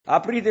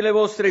Aprite le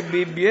vostre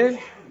Bibbie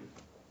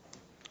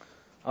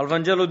al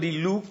Vangelo di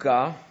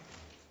Luca.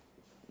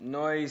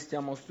 Noi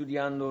stiamo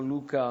studiando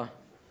Luca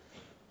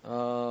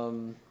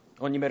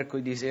ogni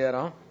mercoledì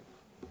sera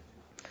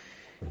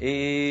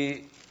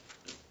e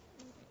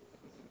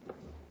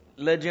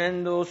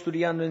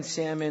studiando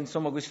insieme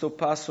questo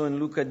passo in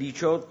Luca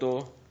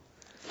 18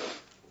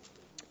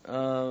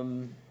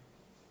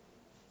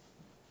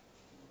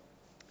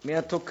 mi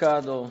ha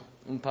toccato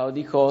un paio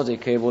di cose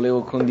che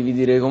volevo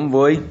condividere con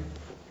voi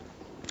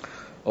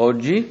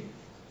oggi,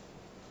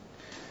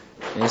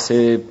 e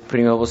se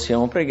prima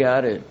possiamo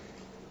pregare,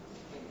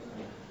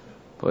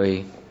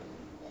 poi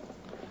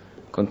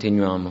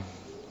continuiamo.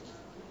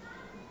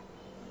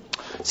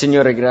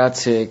 Signore,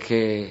 grazie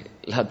che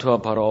la tua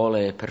parola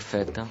è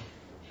perfetta,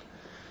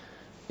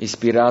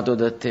 ispirato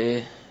da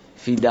te,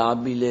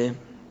 fidabile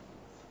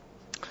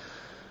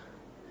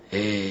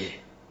e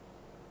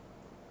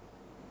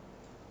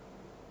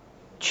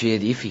ci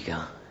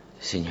edifica,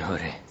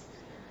 Signore,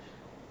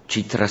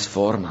 ci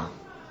trasforma,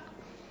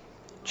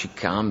 ci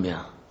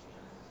cambia,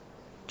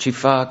 ci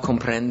fa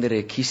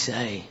comprendere chi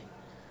sei,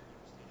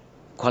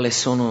 quali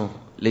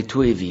sono le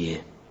tue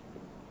vie.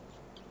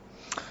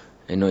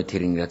 E noi ti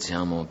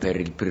ringraziamo per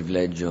il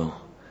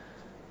privilegio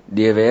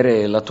di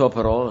avere la tua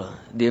parola,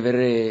 di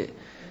avere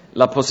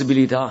la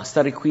possibilità di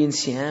stare qui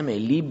insieme,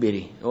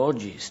 liberi,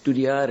 oggi,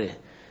 studiare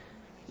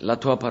la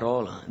tua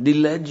parola, di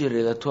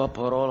leggere la tua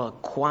parola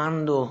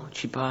quando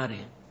ci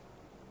pare.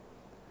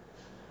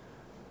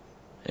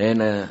 È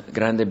una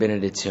grande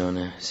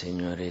benedizione,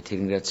 Signore. Ti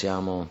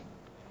ringraziamo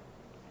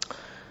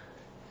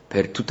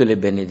per tutte le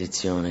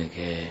benedizioni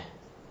che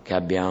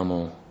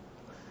abbiamo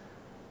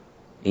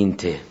in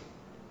te.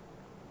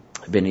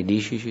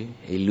 Benedicici,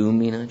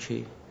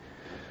 illuminaci,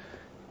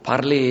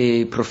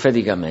 parli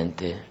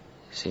profeticamente,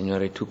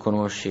 Signore. Tu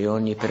conosci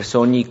ogni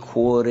persona, ogni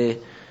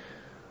cuore,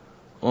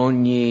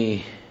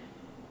 ogni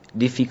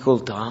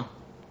difficoltà,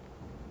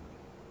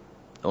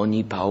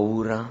 ogni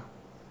paura,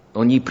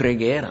 ogni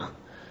preghiera,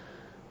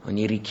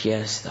 ogni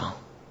richiesta,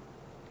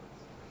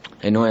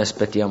 e noi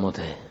aspettiamo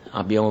te,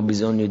 abbiamo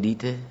bisogno di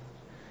te,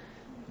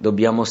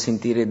 dobbiamo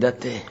sentire da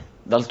te,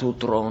 dal tuo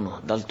trono,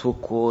 dal tuo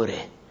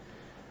cuore.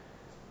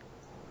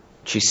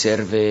 Ci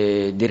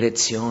serve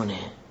direzione,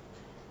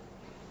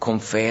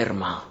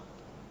 conferma,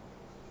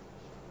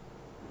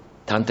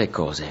 tante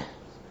cose,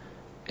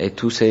 e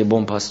tu sei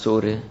buon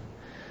pastore,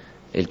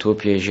 è il tuo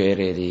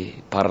piacere di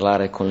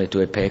parlare con le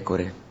tue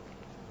pecore,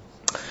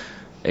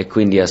 e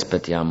quindi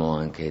aspettiamo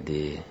anche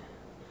di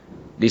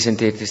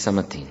sentirti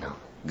stamattina.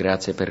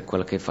 Grazie per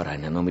quello che farai,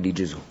 nel nome di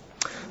Gesù.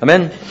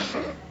 Amen.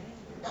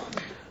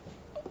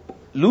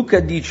 Luca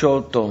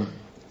 18.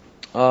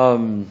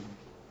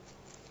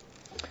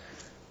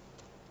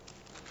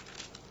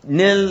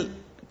 Nel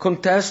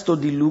contesto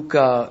di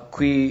Luca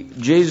qui,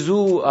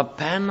 Gesù ha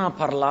appena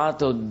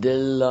parlato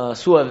della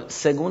sua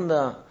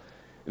seconda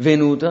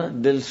venuta,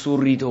 del suo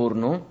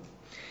ritorno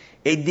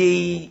e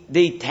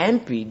dei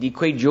tempi di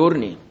quei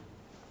giorni,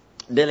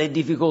 delle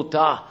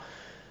difficoltà,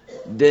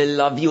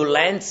 della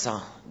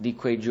violenza di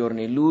quei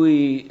giorni.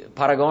 Lui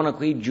paragona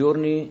quei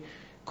giorni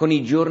con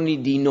i giorni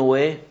di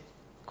Noè,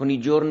 con i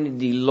giorni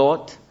di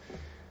Lot,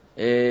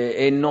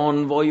 e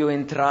non voglio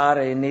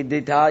entrare nei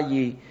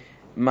dettagli,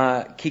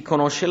 ma chi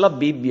conosce la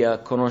Bibbia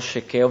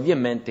conosce che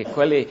ovviamente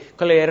quelli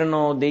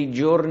erano dei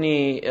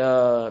giorni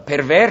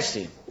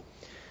perversi,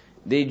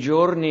 dei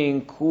giorni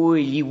in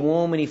cui gli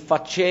uomini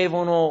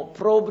facevano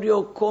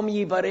proprio come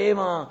gli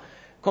parevano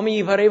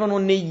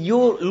negli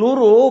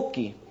loro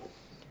occhi.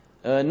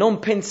 Non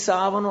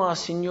pensavano al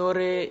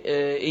Signore.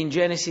 In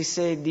Genesi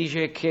 6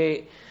 dice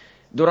che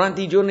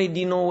durante i giorni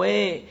di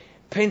Noè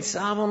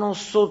pensavano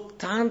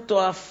soltanto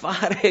a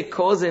fare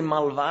cose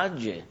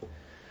malvagie,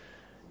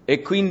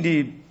 e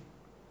quindi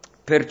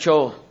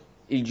perciò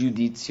il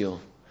giudizio.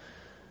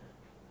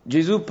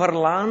 Gesù,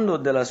 parlando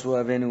della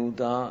sua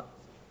venuta,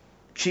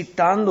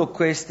 citando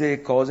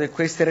queste cose,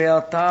 queste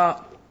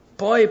realtà,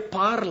 poi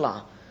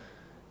parla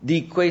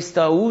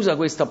usa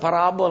questa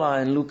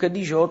parabola in Luca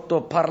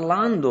 18,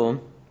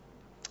 parlando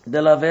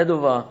della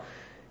vedova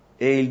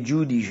e il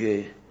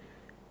giudice,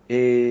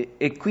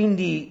 e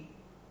quindi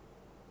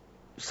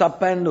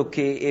sapendo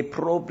che è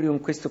proprio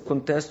in questo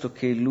contesto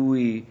che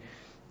lui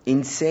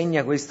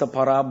insegna questa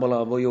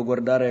parabola, voglio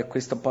guardare a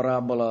questa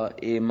parabola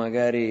e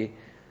magari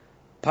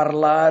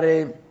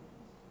parlare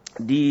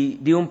di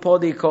un po'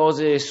 di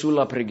cose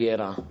sulla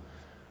preghiera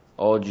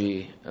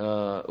oggi,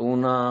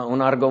 un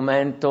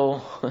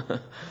argomento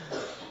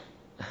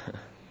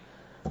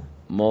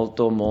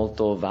molto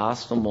molto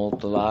vasto,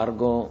 molto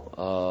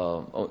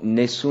largo.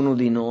 Nessuno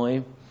di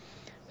noi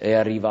è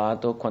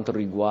arrivato quanto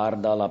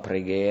riguarda la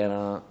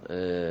preghiera,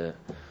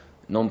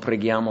 non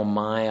preghiamo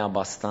mai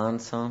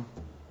abbastanza,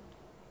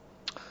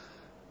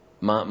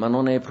 ma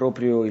non è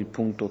proprio il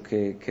punto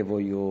che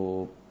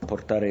voglio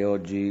portare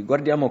oggi.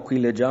 Guardiamo qui,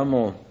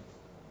 leggiamo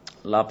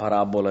la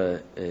parabola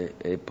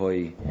e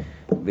poi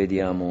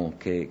vediamo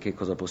che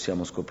cosa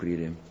possiamo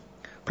scoprire.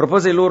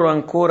 Propose loro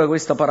ancora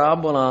questa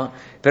parabola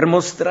per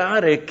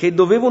mostrare che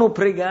dovevano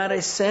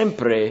pregare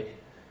sempre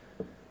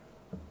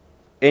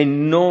e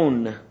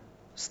non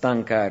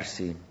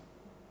stancarsi.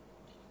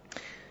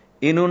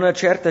 In una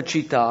certa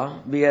città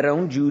vi era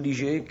un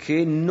giudice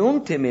che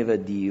non temeva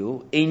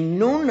Dio e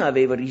non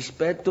aveva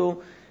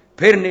rispetto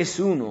per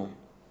nessuno.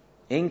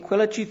 E in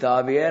quella città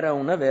vi era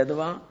una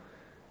vedova,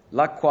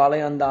 la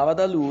quale andava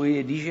da lui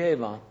e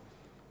diceva: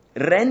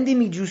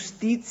 rendimi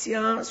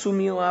giustizia sul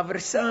mio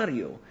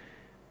avversario.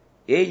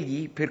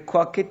 Egli per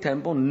qualche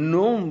tempo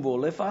non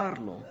volle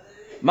farlo,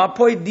 ma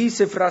poi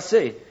disse fra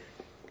sé: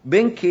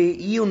 benché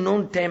io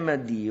non tema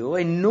Dio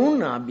e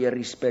non abbia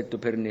rispetto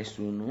per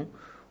nessuno,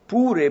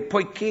 pure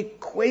poiché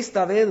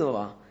questa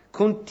vedova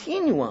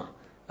continua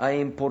a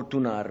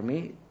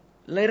importunarmi,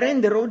 le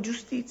renderò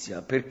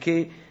giustizia,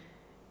 perché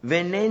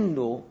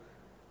venendo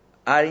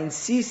a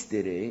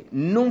insistere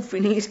non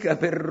finisca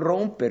per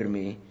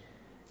rompermi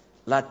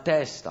la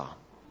testa.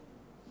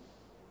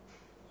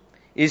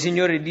 Il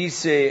Signore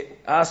disse: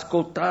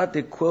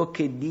 ascoltate quel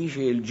che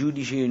dice il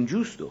giudice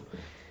ingiusto.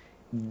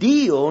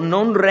 Dio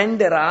non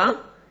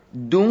renderà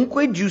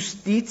dunque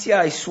giustizia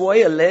ai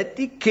suoi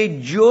eletti che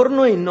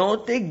giorno e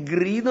notte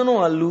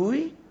gridano a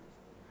Lui?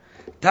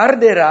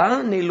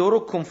 Tarderà nei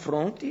loro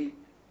confronti?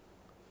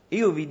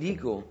 Io vi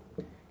dico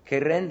che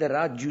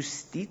renderà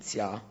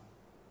giustizia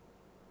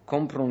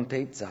con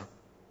prontezza.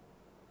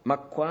 Ma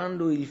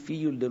quando il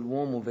Figlio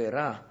dell'uomo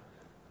verrà,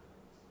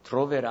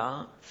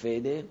 troverà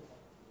fede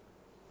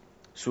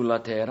sulla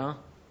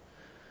terra?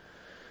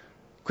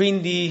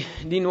 Quindi,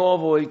 di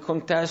nuovo, il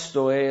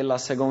contesto è la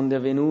seconda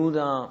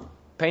venuta.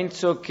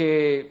 Penso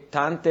che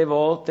tante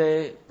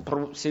volte,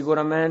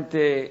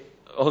 sicuramente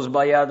ho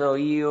sbagliato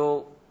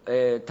io,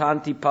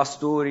 tanti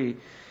pastori,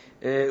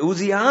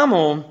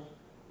 usiamo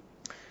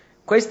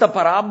questa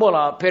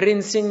parabola per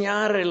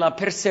insegnare la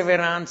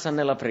perseveranza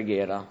nella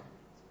preghiera.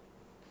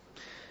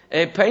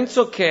 E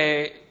penso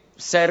che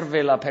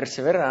serve la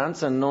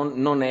perseveranza,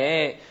 non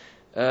è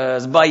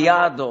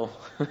sbagliato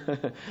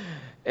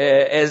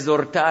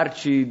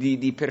esortarci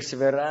di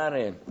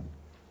perseverare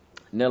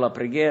nella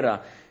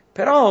preghiera,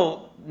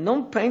 però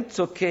non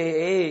penso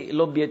che è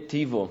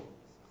l'obiettivo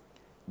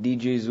di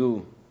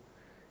Gesù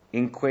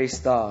in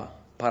questa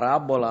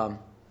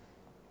parabola.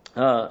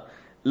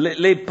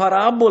 Le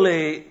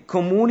parabole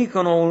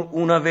comunicano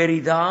una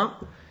verità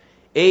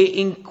e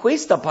in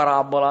questa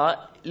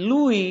parabola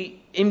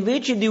lui,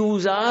 invece di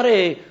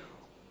usare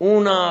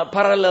un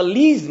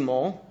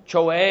parallelismo,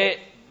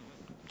 cioè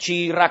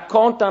ci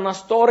racconta una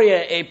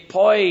storia e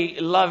poi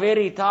la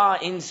verità,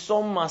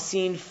 insomma,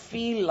 si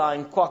infila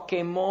in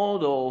qualche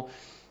modo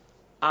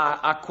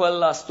a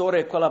quella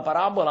storia, a quella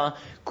parabola.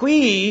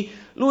 Qui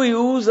lui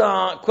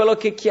usa quello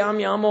che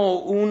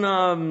chiamiamo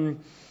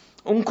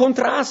un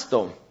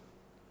contrasto.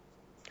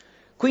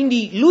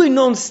 Quindi lui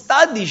non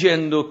sta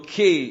dicendo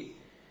che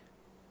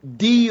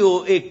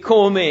Dio è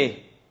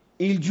come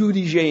il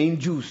giudice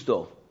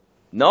ingiusto,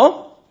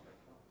 no?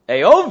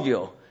 È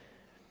ovvio.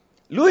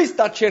 Lui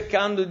sta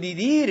cercando di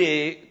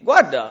dire: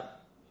 guarda,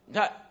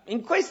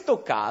 in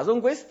questo caso, in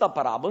questa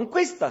parabola, in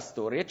questa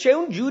storia, c'è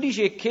un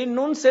giudice che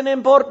non se ne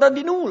importa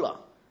di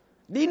nulla,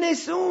 di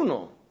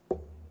nessuno.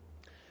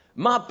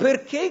 Ma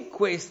perché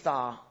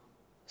questa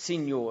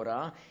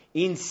signora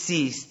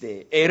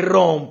insiste e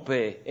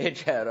rompe,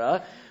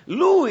 eccetera,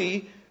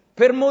 lui,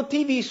 per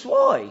motivi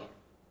suoi,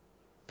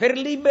 per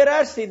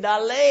liberarsi da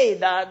lei,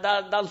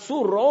 dal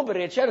suo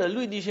rompere, eccetera,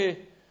 lui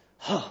dice: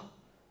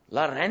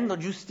 la rendo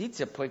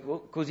giustizia, poi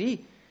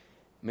così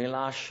mi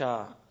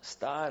lascia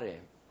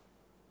stare.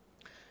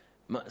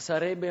 Ma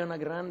sarebbe una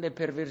grande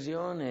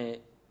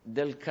perversione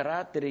del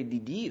carattere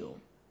di Dio,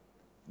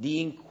 di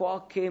in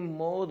qualche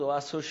modo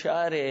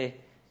associare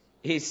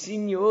il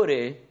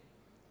Signore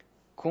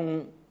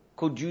con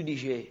col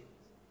giudice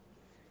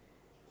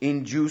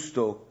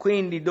ingiusto.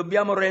 Quindi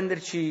dobbiamo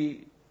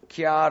renderci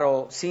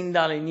chiaro sin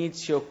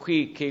dall'inizio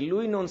qui che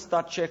lui non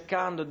sta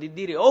cercando di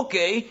dire: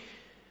 ok,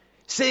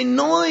 se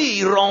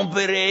noi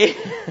rompere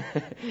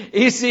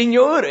il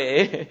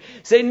Signore,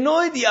 se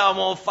noi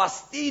diamo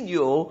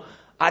fastidio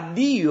a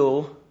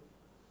Dio,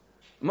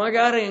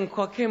 magari in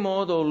qualche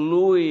modo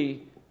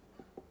Lui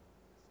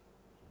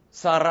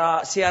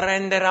si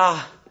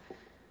arrenderà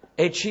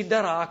e ci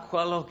darà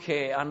quello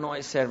che a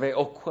noi serve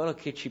o quello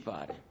che ci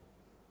pare.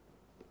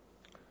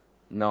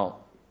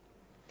 No.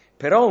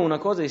 Però una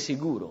cosa è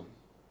sicuro: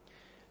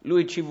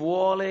 Lui ci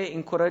vuole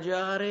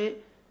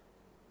incoraggiare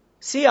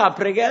sia a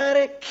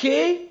pregare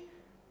che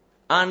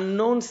a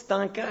non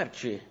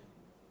stancarci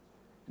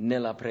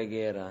nella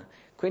preghiera.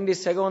 Quindi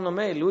secondo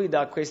me lui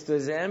dà questo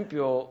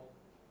esempio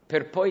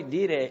per poi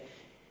dire: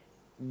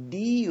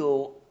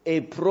 Dio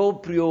è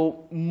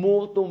proprio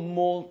molto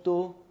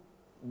molto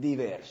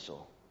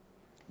diverso.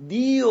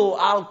 Dio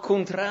al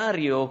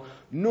contrario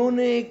non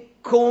è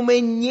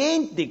come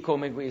niente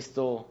come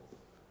questo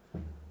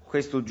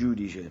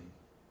giudice.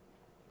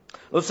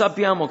 Lo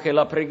sappiamo che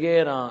la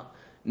preghiera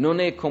non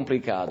è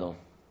complicato.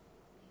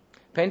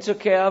 Penso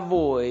che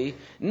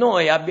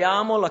noi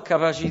abbiamo la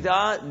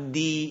capacità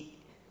di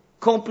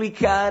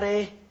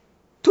complicare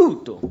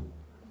tutto,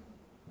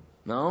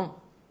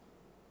 no?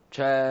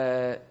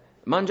 Cioè,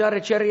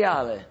 mangiare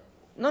cereale.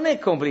 Non è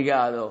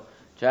complicato.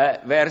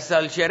 Cioè, versa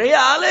il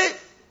cereale,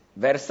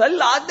 versa il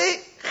latte,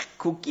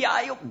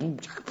 cucchiaio,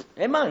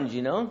 e mangi,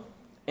 no?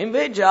 E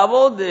invece a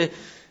volte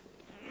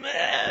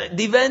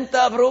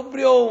diventa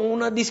proprio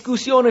una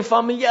discussione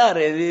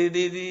familiare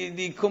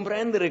di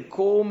comprendere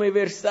come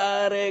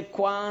versare,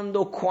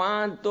 quando,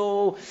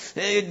 quanto,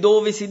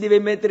 dove si deve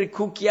mettere il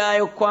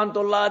cucchiaio,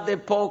 quanto latte,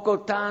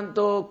 poco,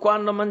 tanto,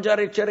 quando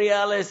mangiare il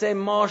cereale, se è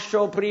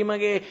moscio, prima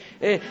che,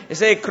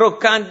 se è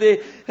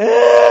croccante.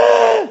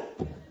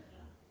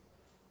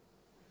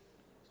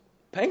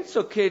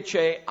 Penso che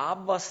c'è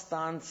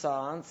abbastanza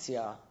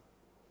ansia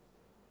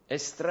e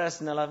stress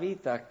nella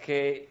vita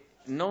che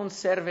non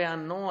serve a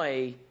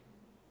noi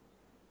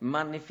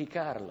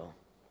magnificarlo.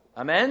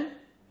 Amen?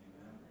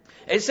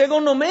 E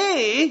secondo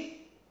me,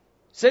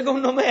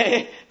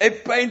 e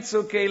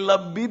penso che la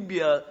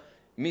Bibbia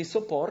mi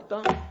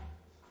sopporta,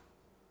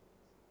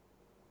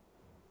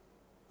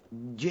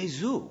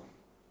 Gesù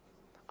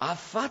ha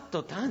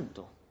fatto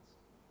tanto,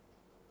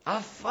 ha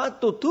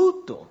fatto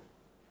tutto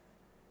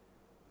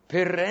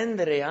per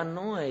rendere a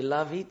noi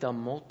la vita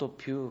molto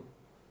più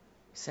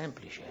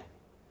semplice.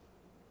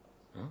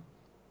 No?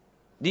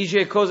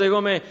 Dice cose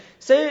come,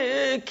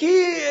 se chi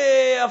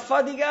è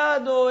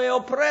affaticato e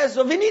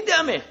oppresso, venite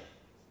a me.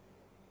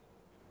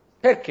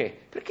 Perché?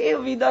 Perché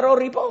io vi darò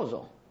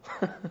riposo.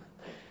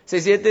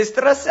 Se siete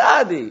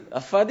stressati,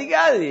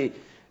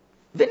 affaticati,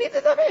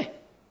 venite da me.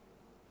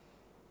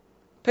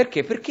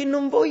 Perché? Perché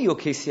non voglio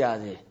che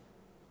siate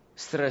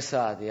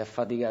stressati,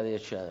 affaticati,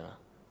 eccetera.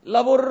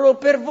 Lavorerò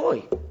per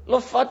voi, lo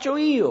faccio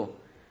io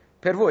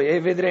per voi. E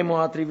vedremo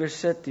altri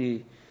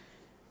versetti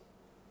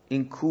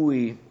in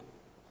cui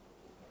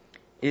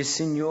il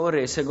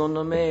Signore,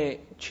 secondo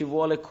me, ci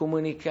vuole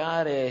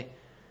comunicare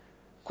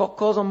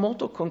qualcosa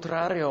molto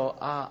contrario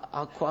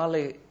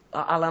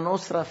alla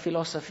nostra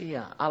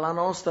filosofia, alla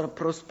nostra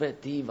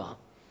prospettiva.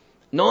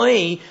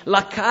 Noi,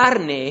 la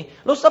carne,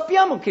 lo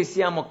sappiamo che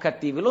siamo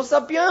cattivi, lo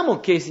sappiamo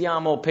che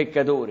siamo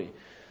peccatori.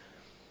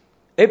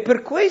 E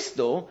per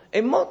questo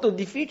è molto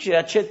difficile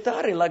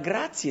accettare la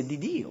grazia di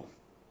Dio.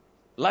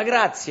 La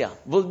grazia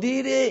vuol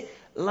dire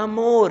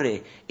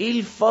l'amore,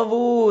 il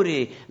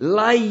favore,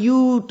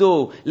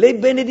 l'aiuto, le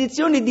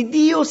benedizioni di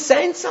Dio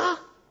senza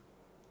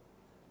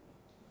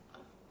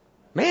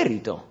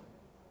merito,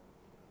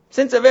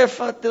 senza aver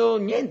fatto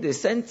niente,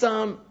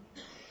 senza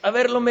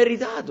averlo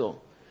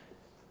meritato.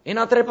 In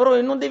altre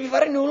parole, non devi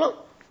fare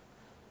nulla,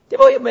 ti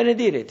voglio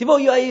benedire, ti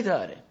voglio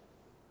aiutare.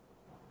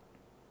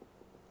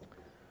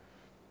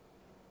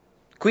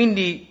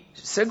 Quindi,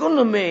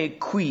 secondo me,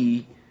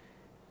 qui,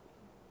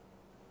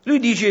 lui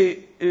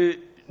dice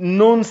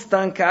non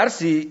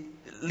stancarsi,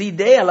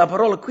 l'idea, la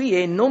parola qui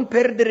è non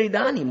perdere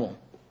d'animo,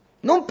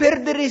 non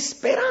perdere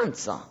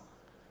speranza,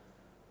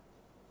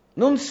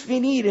 non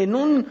sfinire,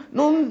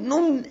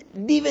 non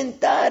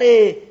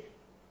diventare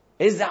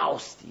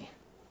esausti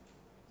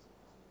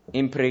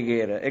in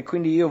preghiera. E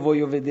quindi io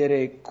voglio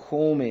vedere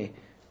come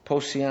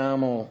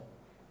possiamo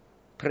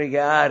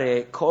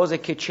pregare, cose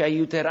che ci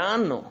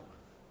aiuteranno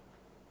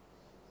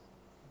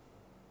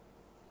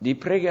di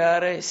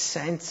pregare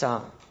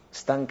senza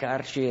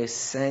stancarci e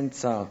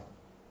senza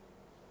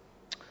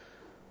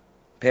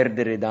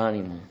perdere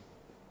d'animo.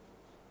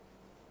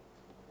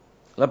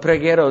 La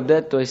preghiera, ho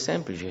detto, è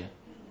semplice.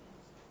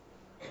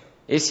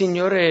 Il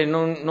Signore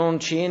non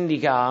ci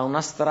indica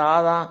una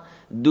strada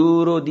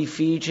duro,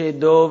 difficile,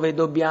 dove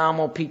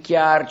dobbiamo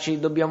picchiarci,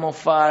 dobbiamo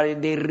fare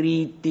dei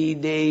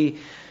riti,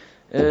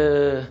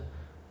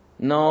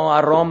 no, a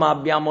Roma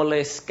abbiamo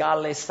le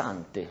scale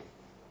sante,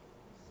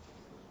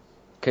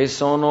 che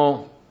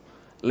sono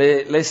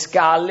le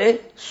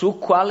scale su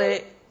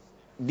quale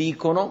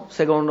dicono,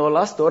 secondo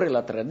la storia e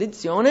la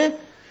tradizione,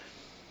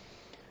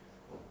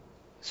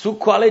 su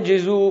quale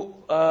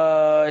Gesù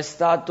è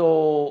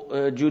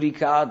stato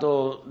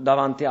giudicato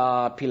davanti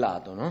a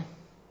Pilato, no?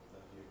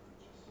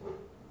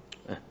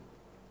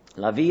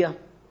 La via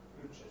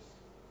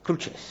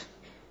Cruces.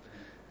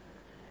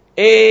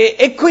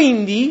 E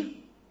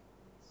quindi,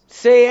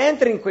 se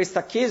entri in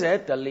questa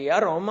chiesetta lì a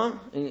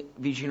Roma,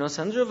 vicino a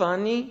San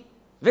Giovanni,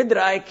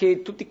 vedrai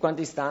che tutti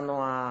quanti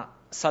stanno a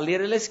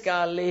salire le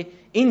scale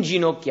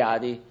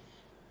inginocchiati.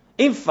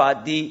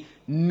 Infatti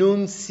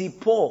non si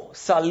può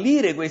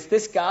salire queste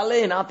scale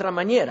in altra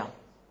maniera.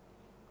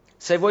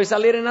 Se vuoi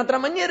salire in altra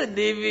maniera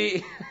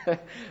devi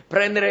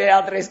prendere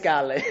altre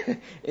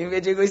scale.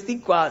 Invece questi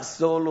qua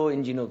solo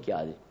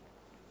inginocchiati.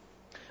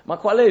 Ma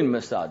qual è il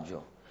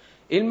messaggio?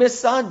 Il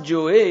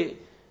messaggio è: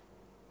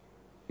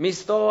 mi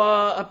sto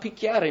a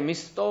picchiare, mi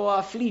sto a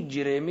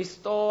affliggere, mi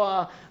sto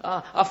a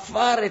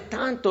fare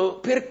tanto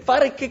per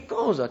fare che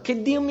cosa?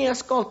 Che Dio mi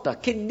ascolta,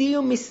 che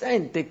Dio mi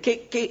sente,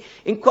 che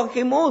in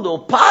qualche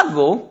modo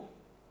pago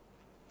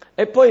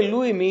e poi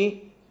Lui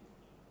mi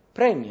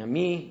premia,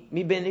 mi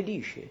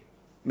benedisce,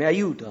 mi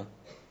aiuta.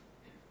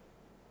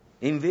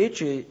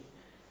 Invece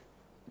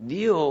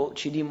Dio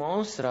ci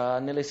dimostra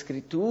nelle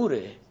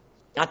Scritture,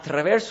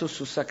 attraverso il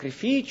suo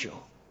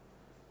sacrificio,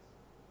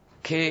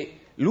 che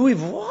Lui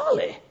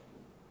vuole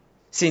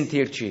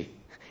sentirci,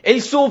 è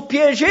il suo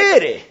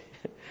piacere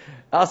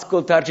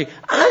ascoltarci,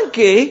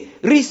 anche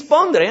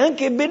rispondere,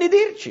 anche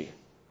benedirci.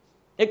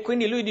 E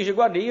quindi lui dice,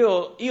 guarda,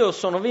 io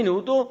sono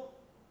venuto,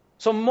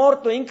 sono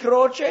morto in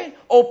croce,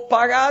 ho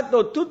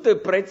pagato tutto il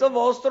prezzo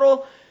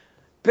vostro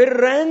per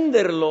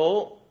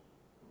renderlo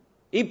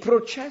il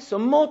processo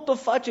molto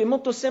facile,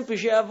 molto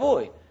semplice a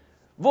voi.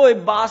 Voi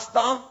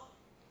basta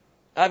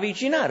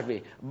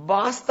avvicinarvi,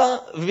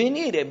 basta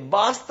venire,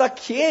 basta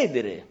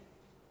chiedere.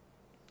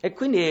 E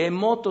quindi è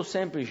molto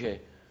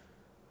semplice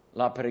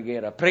la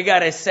preghiera.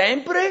 Pregare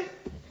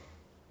sempre?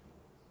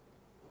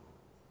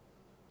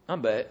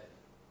 Vabbè,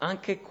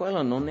 anche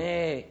quello non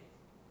è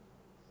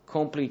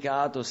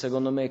complicato,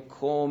 secondo me,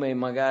 come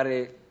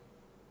magari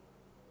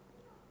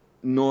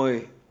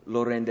noi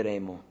lo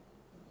renderemo.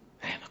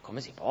 Ma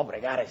come si può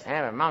pregare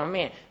sempre? Mamma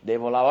mia,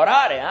 devo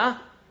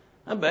lavorare,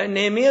 Vabbè,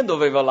 Neemia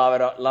doveva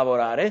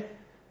lavorare.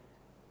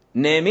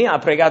 Neemia ha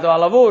pregato al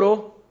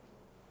lavoro?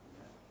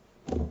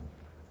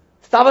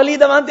 Stava lì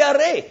davanti al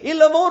re, il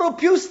lavoro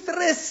più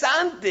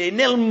stressante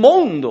nel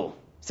mondo.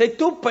 Se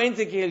tu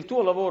pensi che il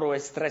tuo lavoro è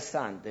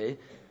stressante,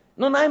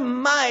 non hai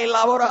mai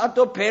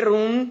lavorato per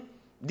un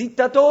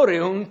dittatore,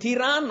 un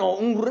tiranno,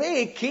 un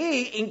re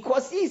che in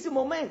qualsiasi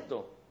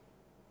momento,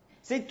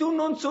 se tu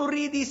non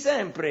sorridi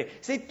sempre,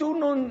 se tu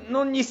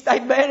non gli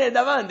stai bene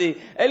davanti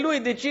e lui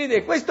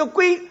decide, questo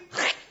qui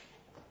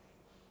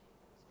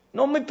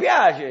non mi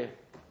piace.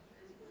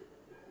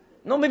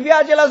 Non mi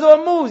piace la sua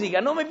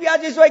musica, non mi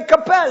piace i suoi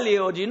capelli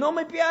oggi, non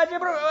mi piace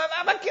proprio.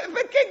 Ma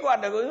perché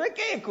guarda così?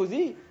 Perché è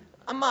così?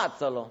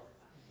 Ammazzalo.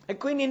 E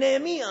quindi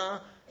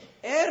Neemia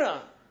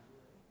era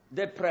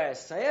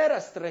depressa, era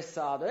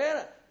stressato,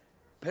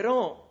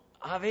 però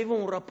aveva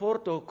un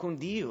rapporto con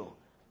Dio,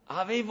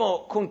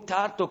 aveva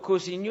contatto col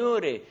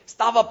Signore,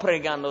 stava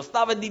pregando,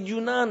 stava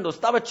digiunando,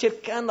 stava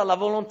cercando la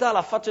volontà,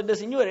 la faccia del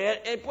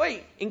Signore. E poi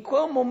in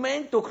quel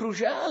momento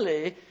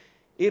cruciale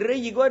il re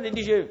gli guarda e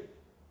dice: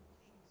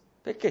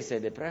 perché sei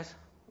depresso?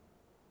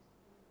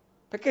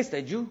 Perché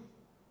stai giù?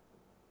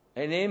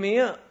 E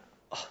Neemia,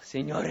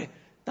 Signore,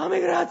 dammi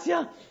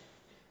grazia.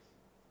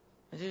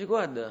 E dice,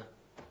 guarda,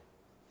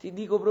 ti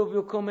dico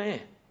proprio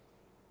com'è.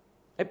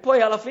 E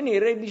poi alla fine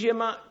il re dice,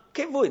 ma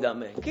che vuoi da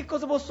me? Che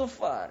cosa posso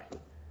fare?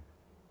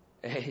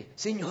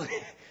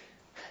 Signore,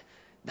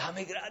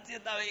 dammi grazia,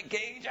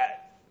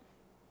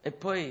 E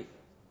poi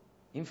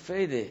in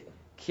fede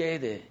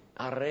chiede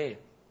al re.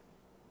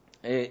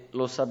 E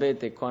lo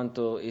sapete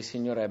quanto il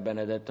Signore ha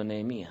benedetto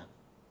Neemia.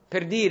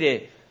 Per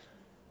dire,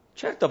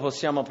 certo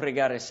possiamo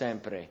pregare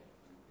sempre.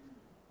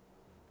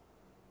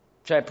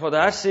 Cioè può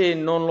darsi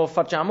non lo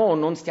facciamo o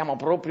non stiamo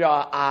proprio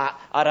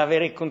ad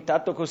avere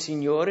contatto col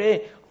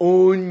Signore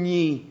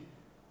ogni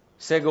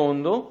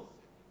secondo,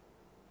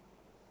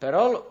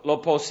 però lo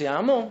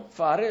possiamo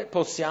fare,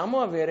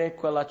 possiamo avere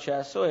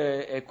quell'accesso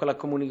e quella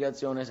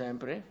comunicazione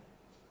sempre.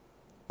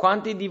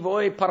 Quanti di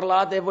voi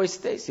parlate voi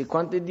stessi?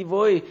 Quanti di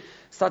voi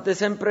state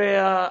sempre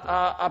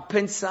a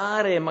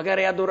pensare,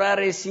 magari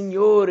adorare il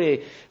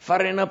Signore,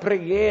 fare una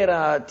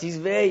preghiera, ti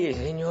svegli,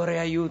 Signore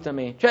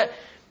aiutami. Cioè,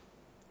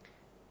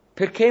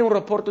 perché è un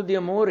rapporto di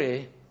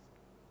amore?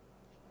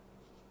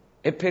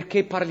 E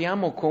perché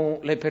parliamo con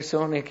le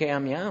persone che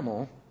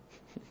amiamo?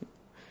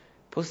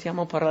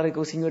 Possiamo parlare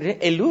con il Signore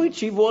e Lui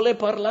ci vuole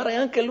parlare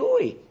anche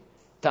Lui,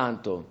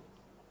 tanto.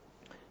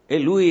 E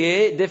Lui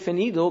è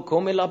definito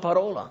come la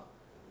parola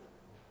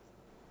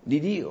di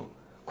Dio.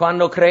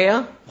 Quando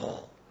crea,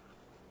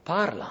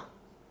 parla.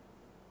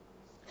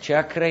 Ci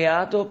ha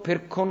creato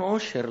per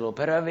conoscerlo,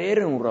 per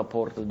avere un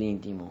rapporto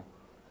intimo.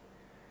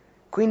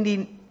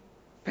 Quindi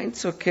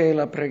penso che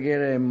la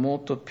preghiera è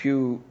molto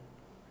più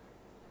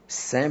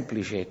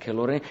semplice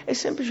che è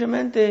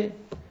semplicemente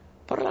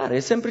parlare, è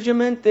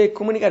semplicemente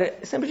comunicare,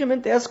 è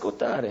semplicemente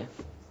ascoltare.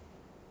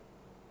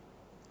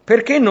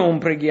 Perché non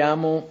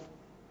preghiamo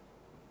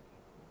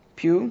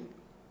più?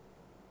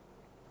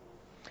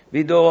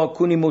 Vi do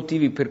alcuni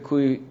motivi per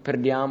cui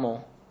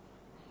perdiamo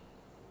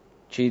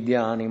di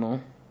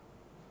animo,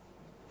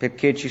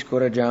 perché ci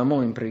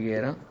scoraggiamo in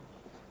preghiera,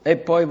 e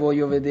poi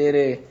voglio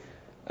vedere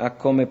a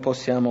come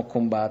possiamo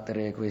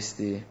combattere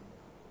questi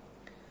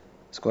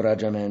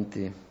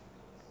scoraggiamenti.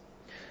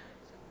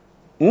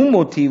 Un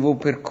motivo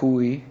per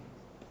cui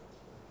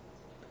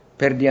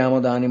perdiamo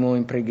d'animo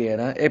in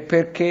preghiera è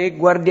perché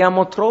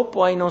guardiamo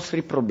troppo ai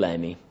nostri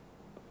problemi.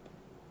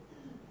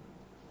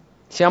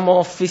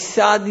 Siamo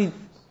fissati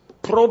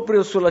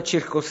proprio sulla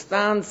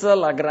circostanza,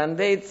 la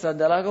grandezza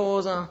della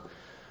cosa.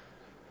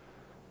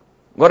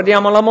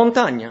 Guardiamo la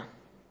montagna.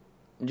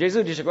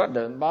 Gesù dice,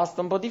 guarda,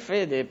 basta un po' di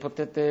fede,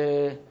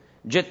 potete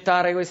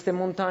gettare queste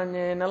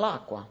montagne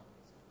nell'acqua.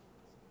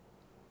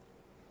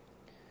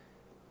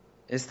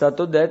 È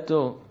stato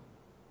detto,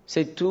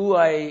 se tu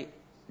hai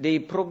dei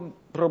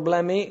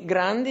problemi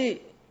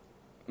grandi,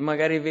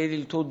 magari vedi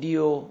il tuo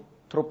Dio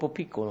troppo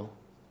piccolo.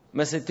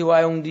 Ma se tu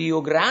hai un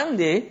Dio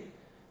grande,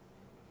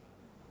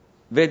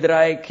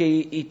 vedrai che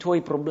i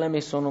tuoi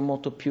problemi sono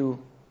molto più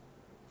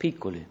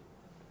piccoli.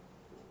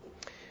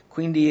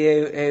 Quindi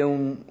è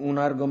un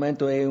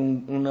argomento, è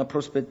una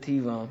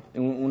prospettiva,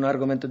 un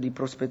argomento di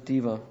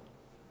prospettiva.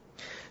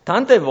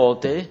 Tante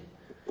volte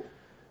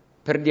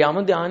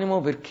perdiamo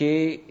d'animo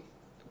perché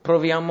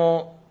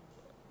proviamo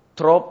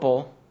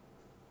troppo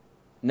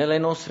nelle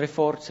nostre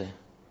forze.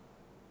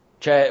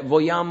 Cioè,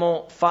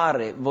 vogliamo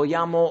fare,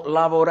 vogliamo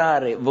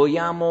lavorare,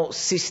 vogliamo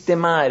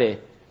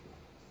sistemare,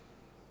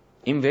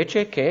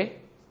 invece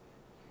che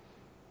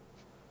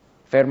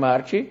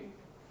fermarci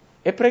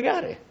e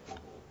pregare.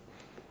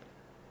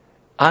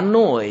 A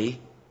noi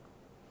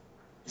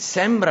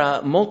sembra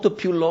molto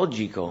più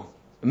logico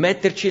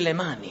metterci le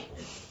mani.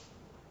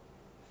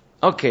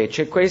 Ok,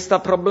 c'è questo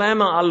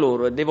problema,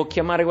 allora devo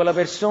chiamare quella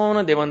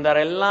persona, devo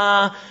andare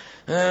là,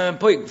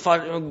 poi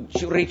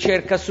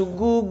ricerca su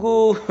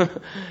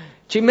Google,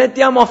 ci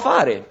mettiamo a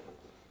fare.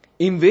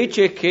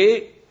 Invece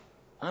che,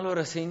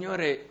 allora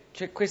Signore,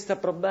 c'è questo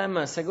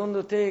problema,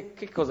 secondo te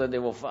che cosa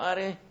devo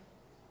fare?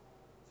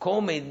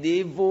 Come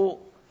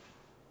devo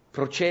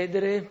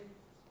procedere?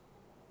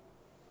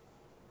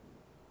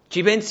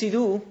 Ci pensi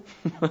tu?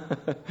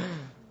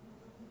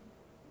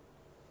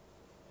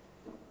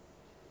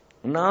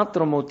 Un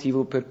altro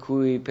motivo per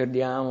cui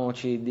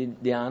perdiamoci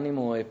di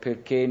animo è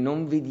perché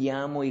non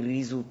vediamo i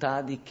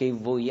risultati che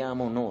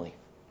vogliamo noi,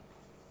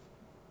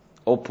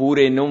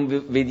 oppure non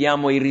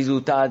vediamo i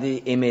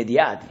risultati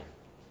immediati.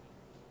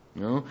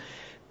 No?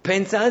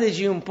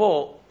 Pensateci un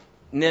po'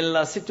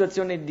 nella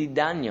situazione di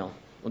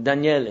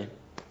Daniele,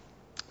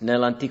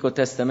 nell'Antico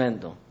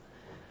Testamento,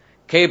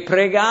 che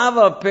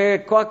pregava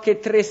per qualche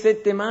 3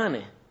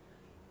 settimane,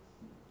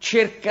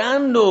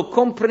 cercando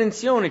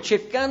comprensione,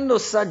 cercando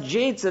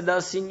saggezza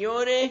dal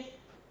Signore.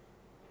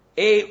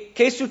 E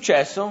che è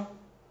successo?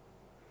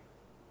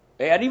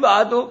 È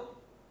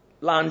arrivato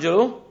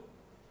l'angelo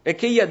e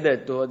che gli ha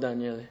detto a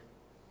Daniele?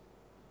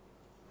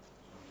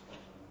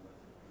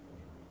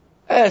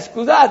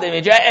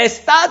 Scusatemi, cioè è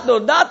stata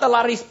data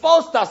la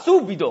risposta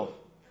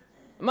subito,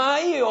 ma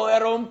io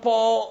ero un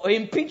po'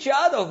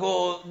 impicciato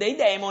con dei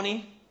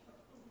demoni.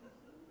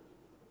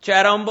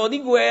 C'era un po'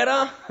 di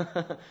guerra,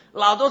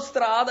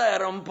 l'autostrada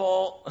era un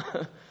po'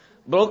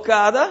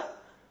 bloccata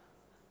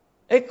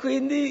e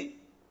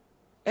quindi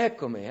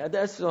eccomi,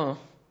 adesso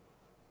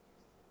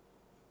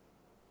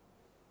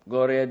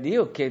gloria a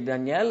Dio che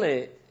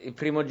Daniele il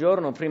primo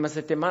giorno, prima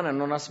settimana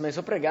non ha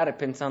smesso di pregare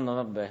pensando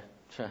vabbè,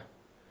 cioè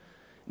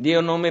Dio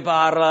non mi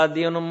parla,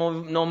 Dio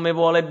non mi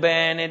vuole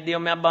bene,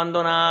 Dio mi ha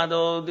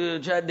abbandonato,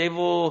 cioè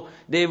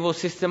devo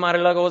sistemare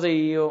la cosa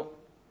io.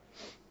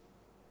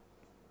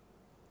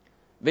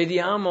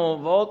 Vediamo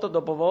volta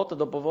dopo volta,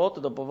 dopo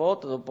volta, dopo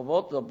volta, dopo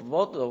volta, dopo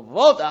volta, dopo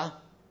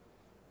volta,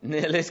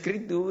 nelle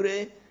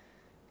scritture,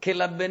 che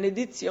la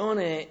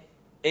benedizione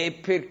è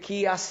per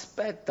chi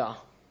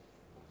aspetta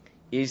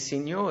il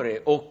Signore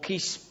o chi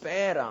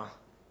spera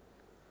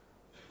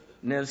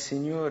nel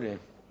Signore.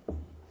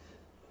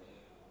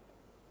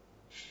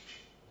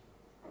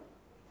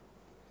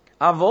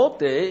 A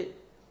volte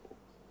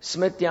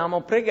smettiamo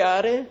di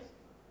pregare,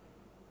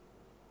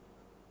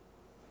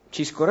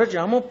 ci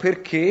scoraggiamo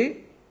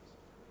perché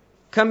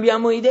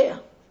cambiamo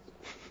idea.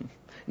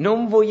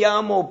 Non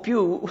vogliamo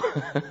più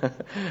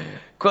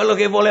quello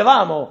che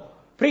volevamo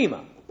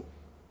prima.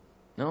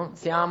 No?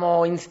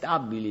 Siamo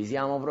instabili,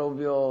 siamo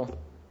proprio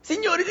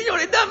Signore,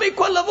 dammi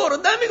quel lavoro,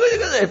 dammi quelle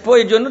cose. E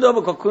poi il giorno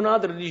dopo qualcun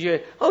altro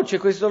dice, oh c'è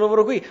questo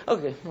lavoro qui,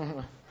 ok.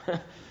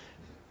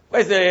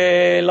 Questa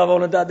è la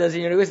volontà del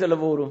Signore, questo è il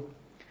lavoro.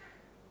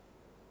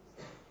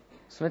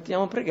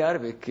 Smettiamo a pregare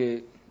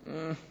perché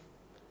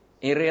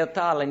in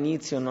realtà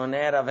all'inizio non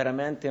era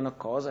veramente una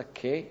cosa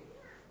che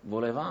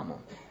volevamo.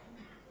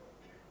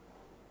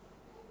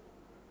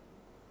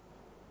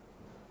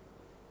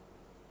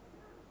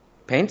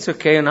 Penso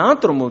che è un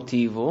altro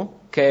motivo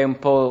che è un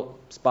po'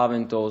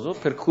 spaventoso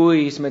per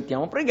cui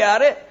smettiamo a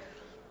pregare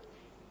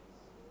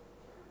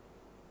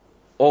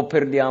o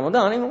perdiamo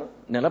d'animo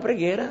nella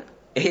preghiera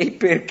è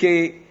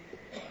perché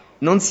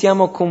non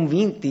siamo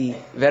convinti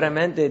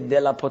veramente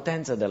della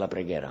potenza della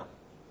preghiera.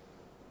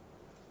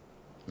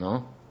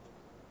 No?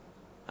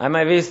 Hai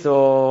mai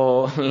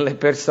visto le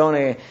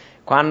persone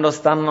quando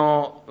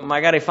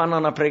magari fanno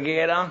una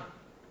preghiera?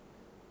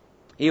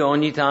 Io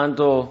ogni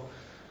tanto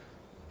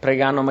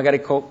pregando magari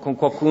con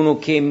qualcuno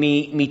che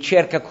mi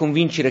cerca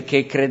convincere che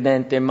è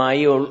credente, ma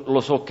io lo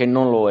so che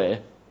non lo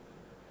è.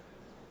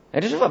 E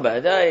dice,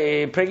 vabbè,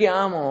 dai,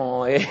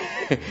 preghiamo.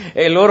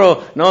 E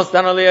loro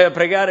stanno lì a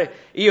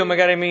pregare. Io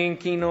magari mi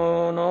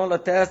inchino la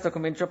testa,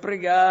 comincio a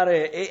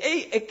pregare.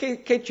 E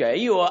che c'è?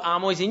 Io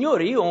amo il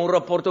Signore, io ho un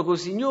rapporto con il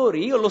Signore.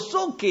 Io lo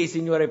so che il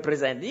Signore è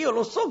presente. Io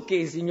lo so che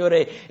il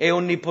Signore è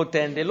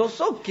onnipotente. Lo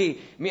so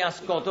che mi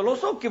ascolta. Lo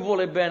so che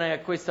vuole bene a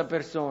questa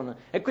persona.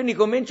 E quindi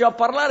comincio a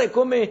parlare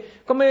come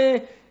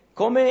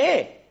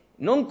è.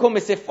 Non come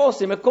se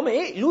fosse, ma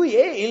come è. Lui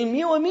è il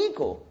mio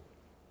amico.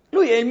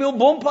 Lui è il mio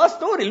buon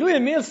pastore, lui è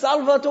il mio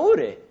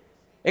salvatore.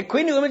 E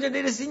quindi comincio a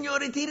dire,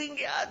 Signore, ti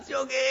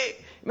ringrazio che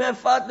mi hai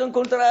fatto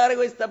incontrare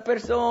questa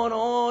persona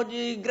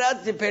oggi,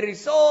 grazie per il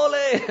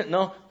sole.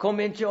 No,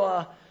 comincio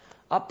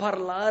a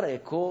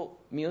parlare con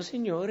mio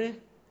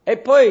Signore e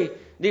poi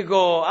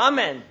dico,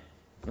 Amen.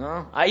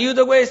 no?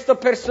 Aiuta questa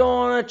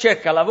persona,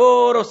 cerca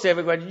lavoro,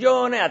 serve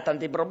guarigione, ha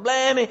tanti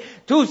problemi,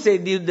 tu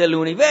sei Dio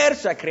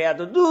dell'universo, hai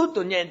creato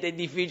tutto, niente è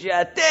difficile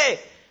a te.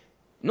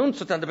 Non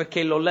soltanto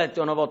perché l'ho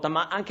letto una volta,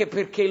 ma anche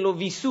perché l'ho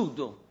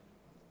vissuto.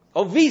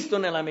 Ho visto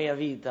nella mia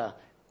vita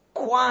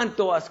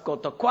quanto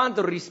ascolta,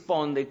 quanto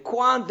risponde,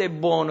 quanto è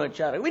buono,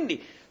 eccetera.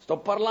 Quindi sto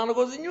parlando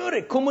con il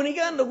Signore,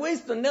 comunicando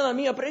questo nella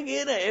mia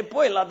preghiera e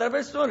poi l'altra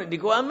persona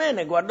dico amen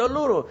e guardo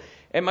loro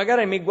e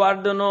magari mi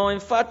guardano in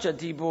faccia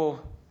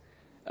tipo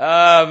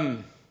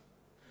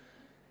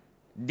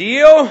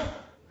Dio,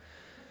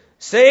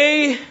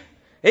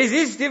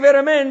 esisti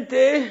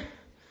veramente?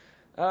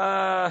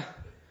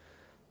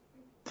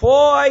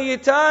 Può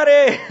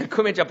aiutare?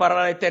 Comincia a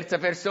parlare in terza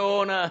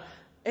persona.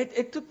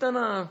 È tutta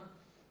una...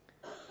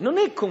 Non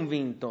è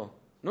convinto.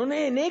 Non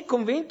è né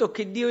convinto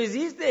che Dio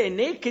esiste,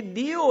 né che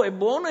Dio è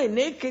buono,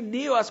 né che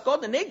Dio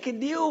ascolta, né che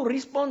Dio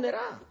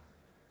risponderà.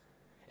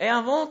 E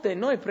a volte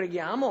noi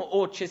preghiamo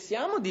o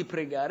cessiamo di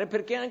pregare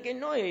perché anche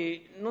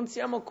noi non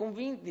siamo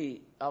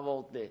convinti a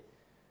volte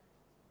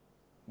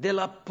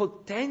della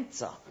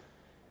potenza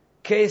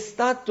che è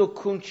stato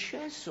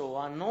concesso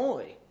a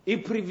noi,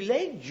 il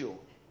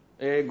privilegio.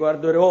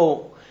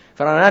 Guarderò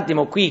fra un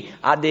attimo qui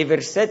a dei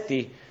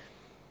versetti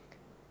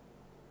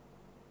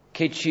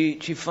che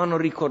ci fanno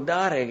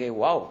ricordare che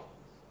wow,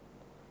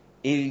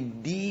 il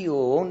Dio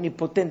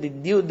onnipotente, il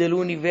Dio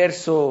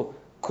dell'universo,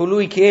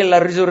 colui che è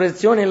la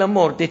risurrezione e la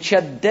morte, ci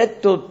ha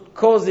detto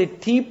cose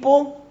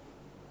tipo,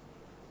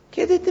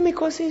 chiedetemi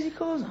qualsiasi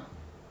cosa.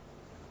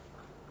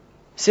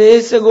 Se è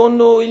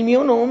secondo il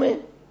mio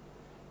nome,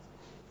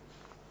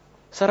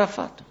 sarà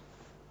fatto.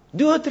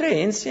 2 o 3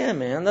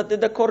 insieme, andate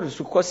d'accordo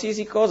su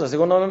qualsiasi cosa,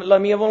 secondo la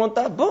mia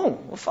volontà,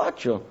 boom, lo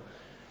faccio.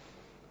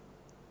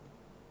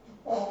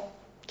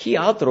 Chi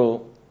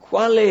altro,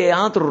 quale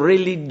altra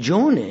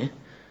religione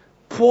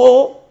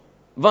può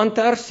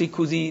vantarsi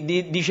così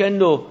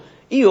dicendo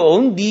io ho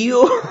un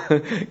Dio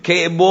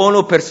che è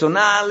buono,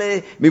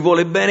 personale, mi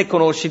vuole bene,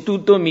 conosce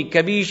tutto, mi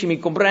capisce, mi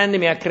comprende,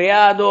 mi ha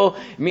creato,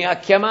 mi ha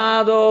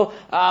chiamato,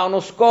 ha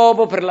uno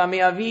scopo per la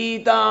mia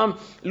vita,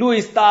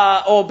 lui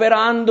sta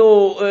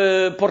operando,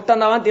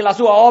 portando avanti la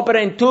sua opera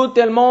in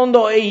tutto il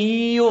mondo e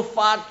io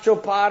faccio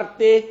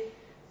parte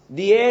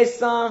di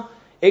essa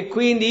e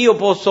quindi io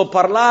posso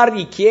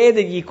parlargli,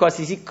 chiedergli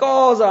qualsiasi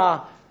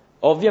cosa,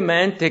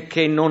 ovviamente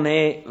che non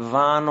è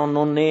vano,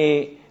 non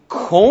è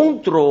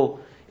contro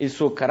il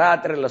suo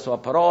carattere, la sua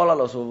parola,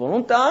 la sua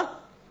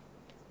volontà,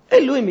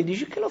 e lui mi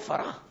dice che lo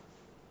farà.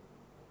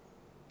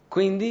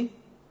 Quindi,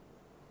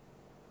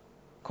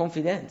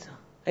 confidenza,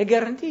 è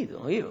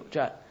garantito. Io,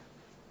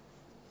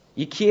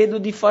 gli chiedo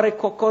di fare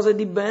qualcosa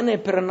di bene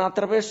per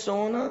un'altra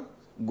persona,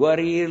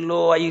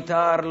 guarirlo,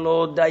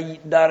 aiutarlo,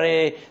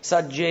 dare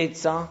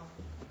saggezza,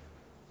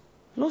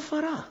 lo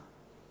farà.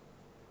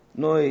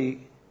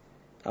 Noi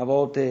a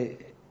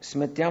volte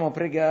smettiamo a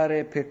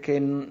pregare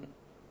perché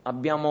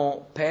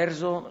abbiamo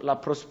perso la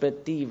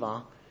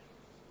prospettiva,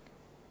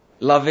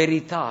 la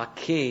verità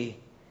che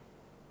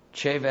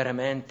c'è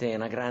veramente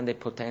una grande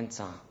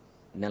potenza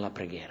nella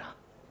preghiera,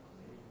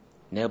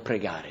 nel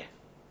pregare.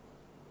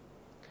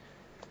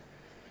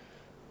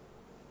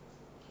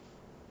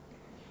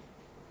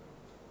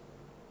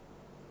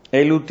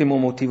 E l'ultimo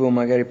motivo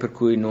magari per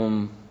cui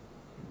non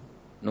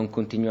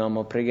continuiamo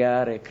a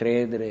pregare,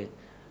 credere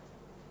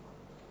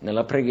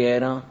nella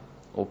preghiera,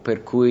 o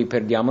per cui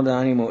perdiamo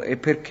d'animo, è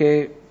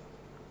perché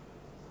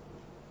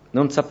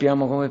non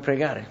sappiamo come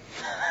pregare.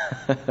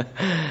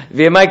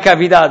 Vi è mai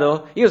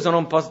capitato? Io sono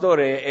un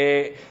pastore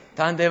e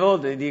tante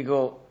volte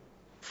dico,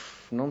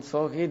 non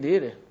so che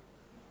dire,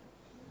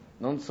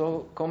 non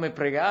so come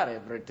pregare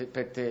per te,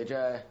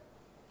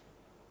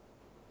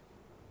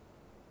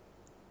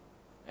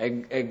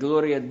 E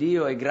gloria a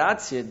Dio e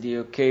grazie a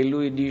Dio che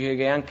Lui dice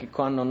che anche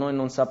quando noi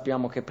non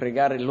sappiamo che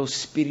pregare, lo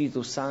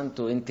Spirito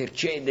Santo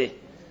intercede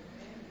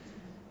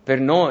per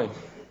noi.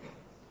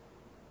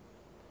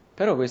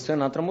 Però questo è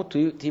un altro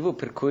motivo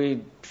per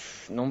cui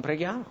non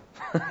preghiamo.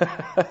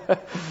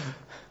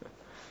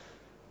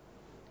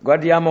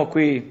 Guardiamo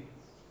qui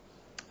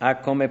a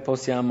come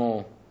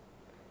possiamo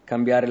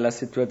cambiare la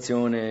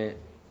situazione.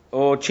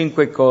 Ho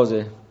 5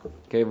 cose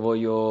che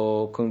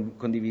voglio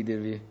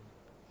condividervi,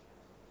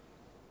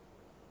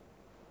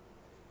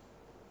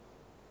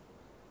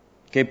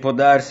 che può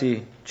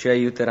darsi ci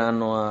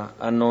aiuteranno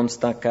a non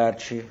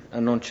stancarci, a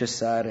non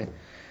cessare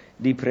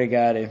di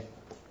pregare.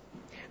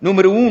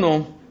 Numero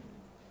 1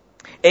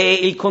 è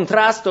il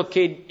contrasto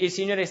che il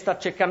Signore sta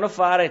cercando di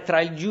fare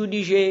tra il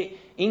giudice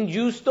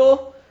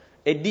ingiusto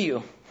e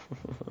Dio.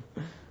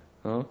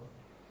 No?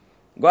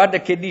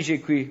 Guarda che dice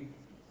qui.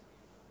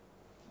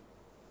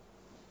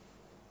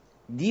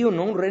 Dio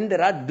non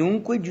renderà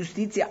dunque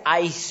giustizia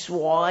ai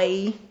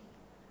suoi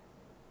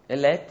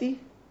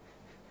eletti?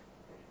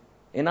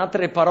 In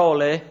altre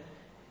parole,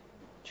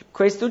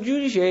 questo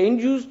giudice è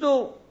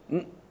ingiusto,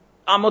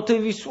 ha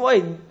motivi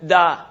suoi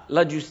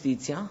dalla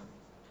giustizia,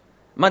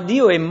 ma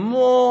Dio è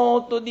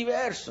molto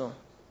diverso.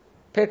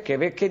 Perché?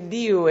 Perché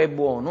Dio è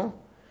buono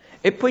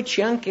e poi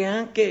c'è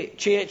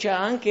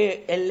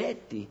anche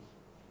eletti.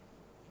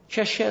 ci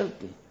ha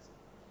scelti,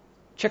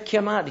 ci ha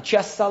chiamati, ci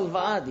ha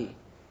salvati.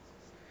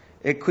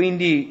 E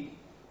quindi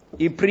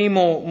il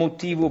primo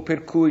motivo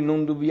per cui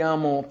non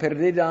dobbiamo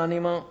perdere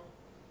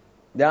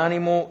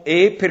d'animo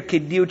è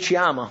perché Dio ci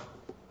ama,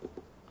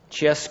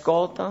 ci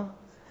ascolta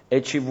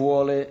e ci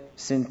vuole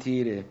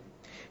sentire.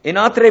 In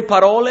altre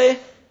parole,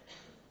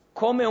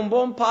 come un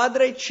buon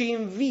padre ci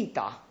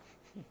invita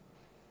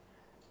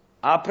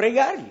a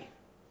pregargli,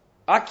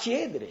 a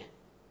chiedere,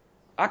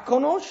 a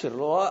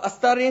conoscerlo, a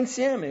stare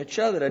insieme,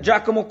 eccetera.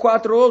 Giacomo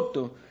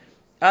 4,8: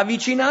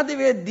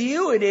 avvicinatevi a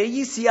Dio ed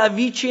Egli si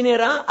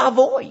avvicinerà a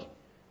voi.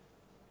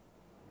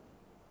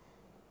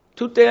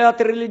 Tutte le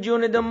altre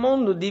religioni del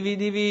mondo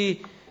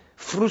devi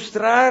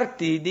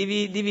frustrarti,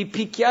 devi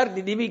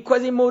picchiarti, devi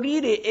quasi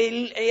morire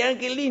e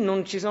anche lì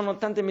non ci sono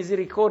tante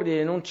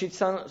misericordie, non ci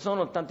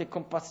sono tante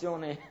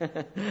compassione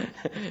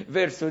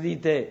verso di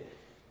te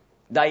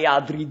dagli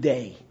altri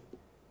dei.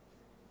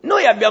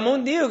 Noi abbiamo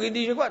un Dio che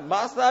dice: guarda,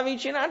 basta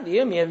avvicinarti,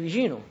 io mi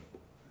avvicino.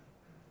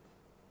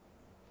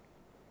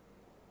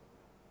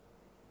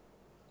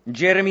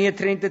 Geremia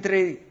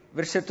 33,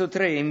 versetto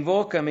 3: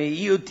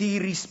 invocami, io ti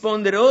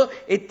risponderò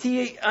e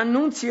ti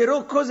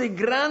annunzierò cose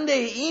grandi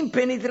e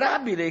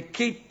impenetrabili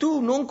che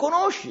tu non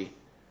conosci.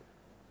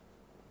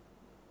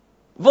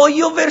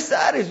 Voglio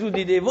versare su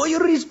di te,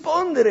 voglio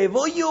rispondere,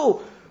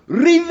 voglio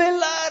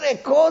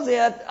rivelare cose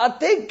a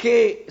te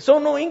che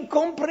sono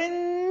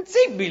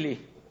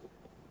incomprensibili.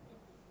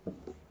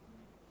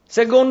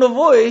 Secondo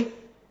voi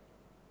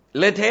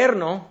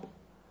l'Eterno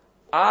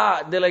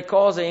ha delle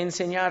cose a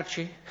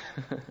insegnarci?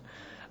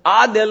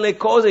 Ha delle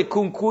cose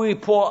con cui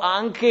può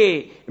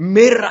anche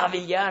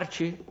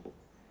meravigliarci?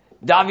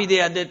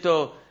 Davide ha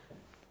detto: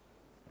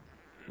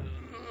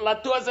 la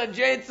tua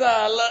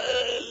saggezza,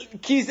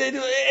 chi sei tu,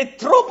 è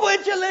troppo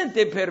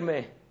eccellente per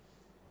me.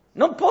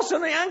 Non posso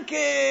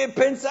neanche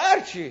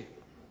pensarci.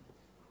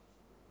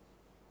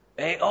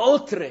 È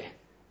oltre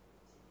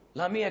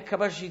la mia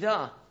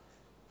capacità.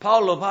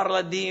 Paolo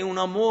parla di un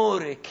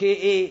amore che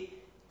è,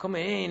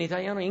 come è in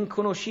italiano,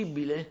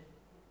 inconoscibile.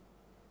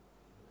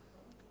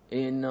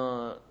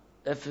 In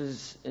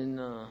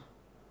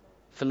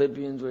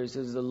Philippians, where he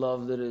says the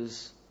love that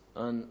is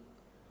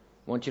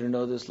want you to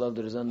know this love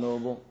that is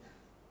unknowable.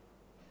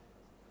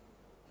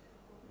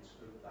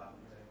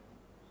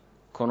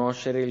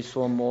 Conoscere il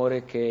suo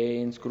amore che è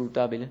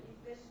inscrutabile.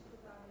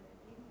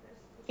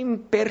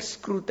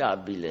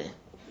 Imperscrutabile.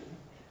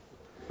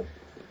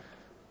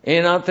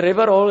 In altre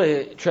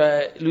parole,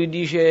 cioè, lui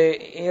dice: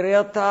 in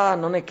realtà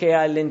non è che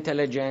hai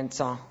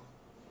l'intelligenza,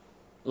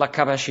 la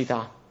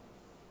capacità,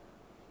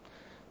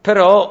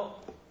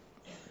 però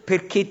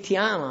perché ti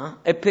ama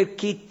e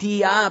perché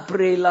ti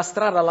apre la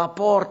strada, la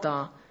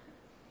porta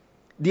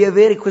di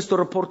avere questo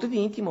rapporto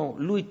intimo,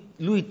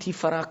 lui ti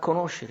farà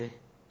conoscere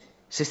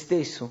se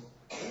stesso,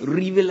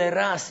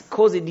 rivelerà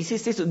cose di se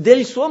stesso,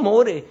 del suo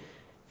amore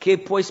che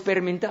puoi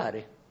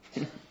sperimentare.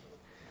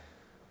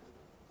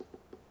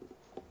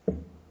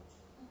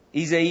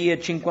 Isaia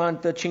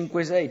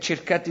 55,6: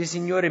 cercate il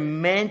Signore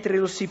mentre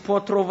lo si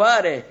può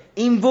trovare,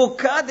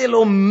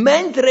 invocatelo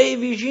mentre è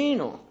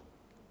vicino.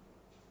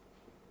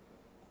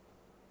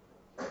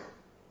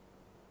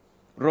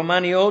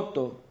 Romani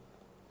 8,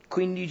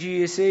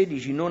 15 e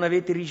 16: non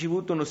avete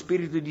ricevuto uno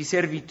spirito di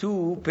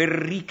servitù per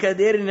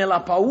ricadere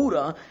nella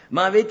paura,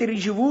 ma avete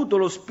ricevuto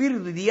lo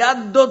spirito di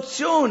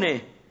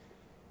adozione,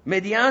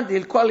 mediante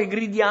il quale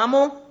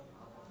gridiamo: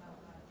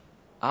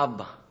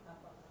 Abba,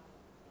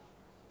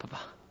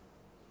 papà.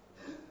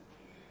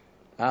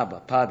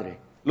 Abba, Padre.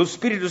 Lo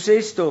Spirito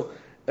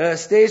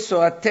stesso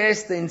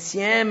attesta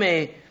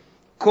insieme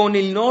con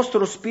il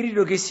nostro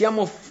spirito che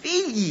siamo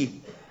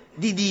figli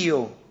di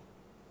Dio.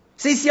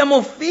 Se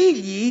siamo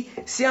figli,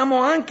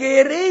 siamo anche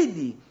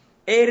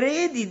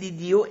eredi di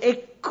Dio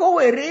e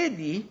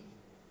coeredi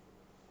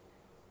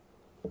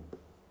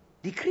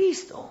di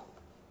Cristo.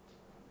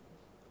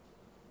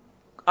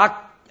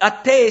 A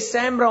te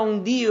sembra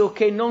un Dio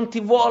che non ti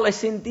vuole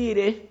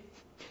sentire?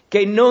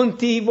 Che non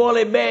ti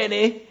vuole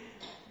bene?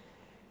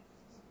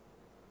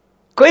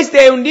 Questo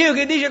è un Dio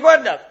che dice: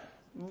 guarda,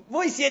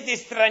 voi siete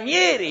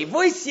stranieri,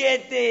 voi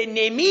siete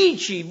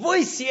nemici,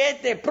 voi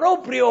siete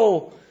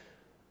proprio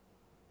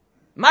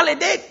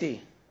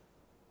maledetti,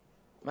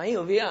 ma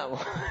io vi amo,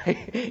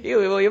 io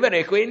vi voglio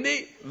bene,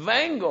 quindi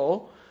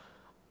vengo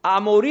a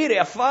morire,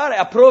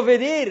 a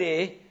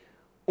provvedere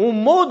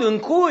un modo in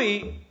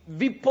cui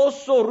vi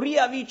posso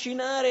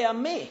riavvicinare a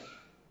me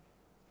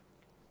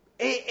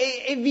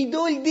e vi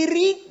do il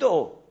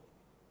diritto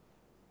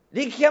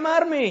di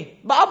chiamarmi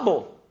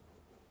babbo.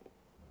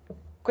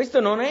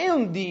 Questo non è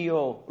un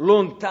Dio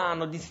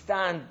lontano,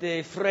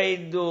 distante,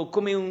 freddo,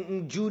 come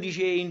un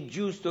giudice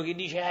ingiusto che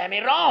dice: mi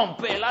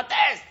rompe la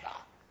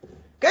testa.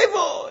 Che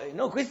vuoi?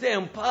 No, questo è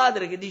un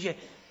padre che dice: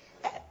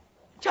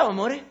 ciao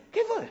amore,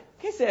 che vuoi?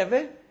 Che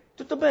serve?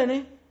 Tutto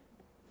bene?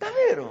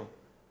 Davvero?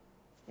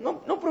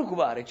 Non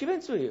preoccupare, ci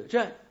penso io.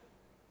 Cioè,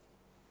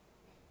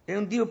 è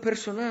un Dio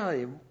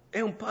personale, è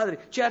un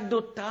padre, ci ha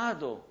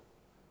adottato.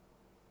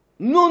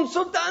 Non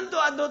soltanto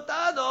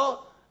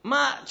adottato,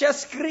 ma ci ha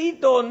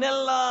scritto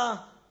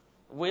nella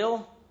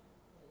will?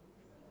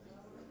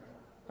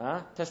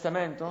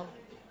 Testamento?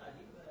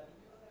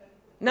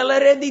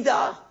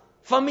 Nell'eredità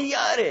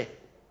familiare.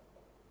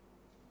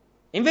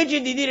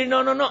 Invece di dire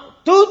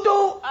no,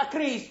 tutto a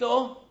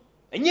Cristo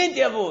e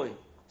niente a voi,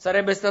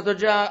 sarebbe stato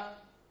già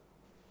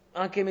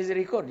anche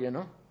misericordia,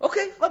 no?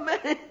 Ok, va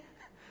bene.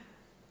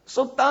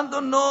 Soltanto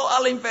no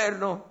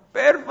all'inferno,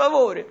 per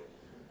favore.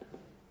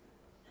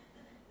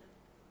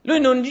 Lui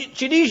non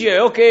ci dice,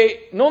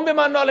 ok, non vi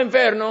mando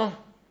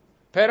all'inferno,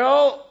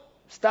 però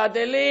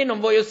state lì, non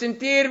voglio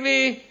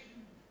sentirvi,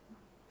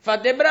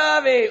 fate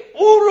bravi,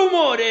 un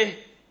rumore,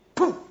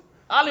 puff,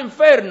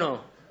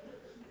 all'inferno.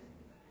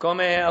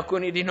 Come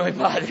alcuni di noi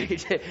padri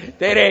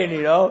terreni,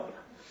 no?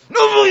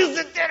 Non voglio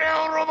sentire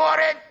un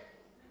rumore.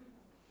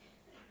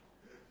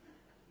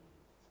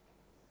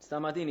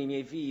 Stamattina i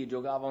miei figli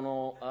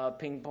giocavano a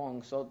ping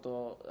pong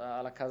sotto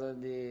alla casa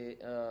di...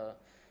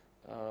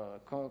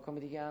 come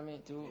ti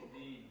chiami tu?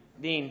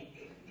 Dean.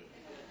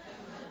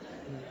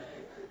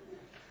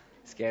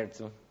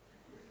 Scherzo.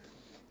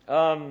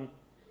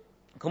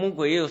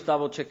 Comunque io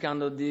stavo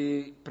cercando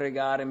di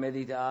pregare,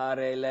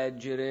 meditare,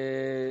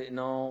 leggere,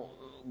 no,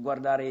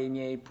 guardare i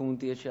miei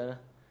punti, eccetera.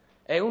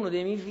 E uno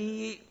dei miei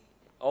figli,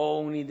 ho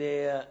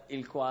un'idea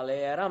il quale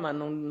era, ma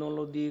non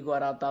lo dico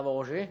ad alta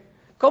voce.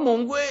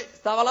 Comunque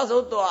stava là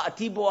sotto a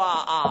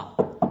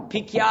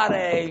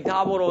picchiare il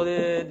tavolo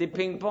di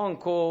ping pong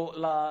con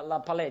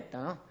la paletta,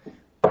 no?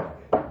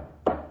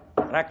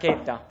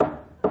 Racchetta.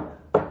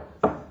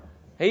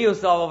 E io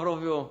stavo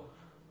proprio...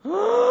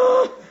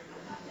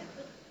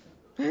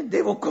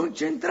 devo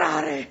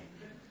concentrare.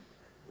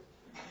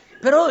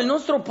 Però il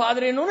nostro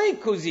Padre non è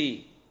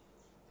così.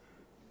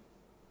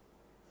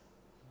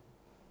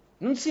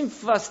 Non si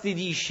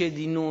infastidisce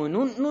di noi,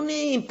 non è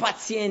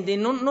impaziente,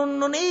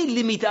 non è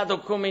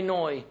illimitato come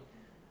noi.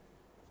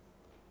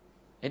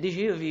 E dice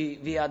io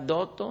vi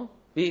adotto,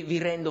 vi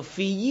rendo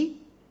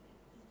figli,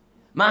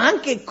 ma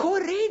anche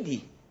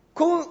coeredi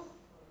con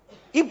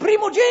il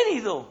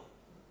primogenito,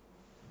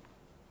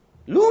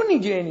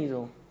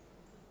 l'unigenito.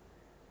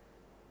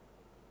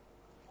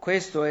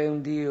 Questo è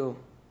un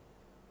Dio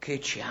che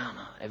ci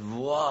ama e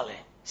vuole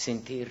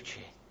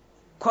sentirci.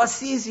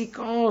 Qualsiasi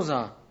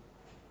cosa.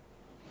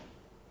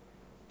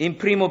 In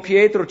 1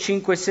 Pietro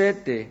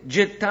 5,7,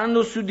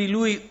 gettando su di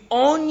Lui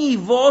ogni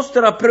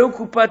vostra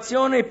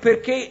preoccupazione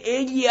perché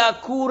Egli ha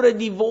cura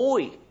di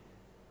voi.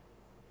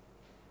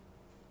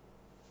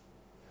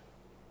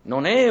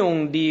 Non è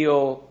un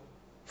Dio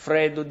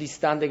freddo,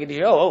 distante che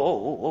dice,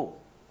 oh.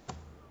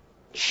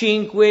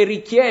 5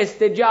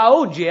 richieste già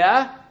oggi,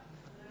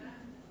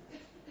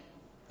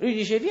 Lui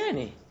dice,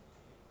 vieni,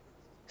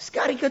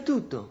 scarica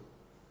tutto,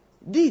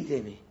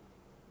 ditemi.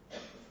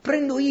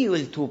 Prendo io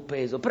il tuo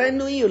peso,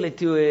 prendo io le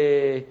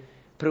tue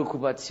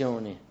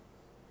preoccupazioni,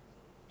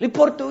 le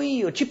porto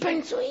io, ci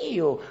penso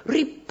io,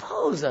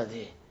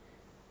 riposati.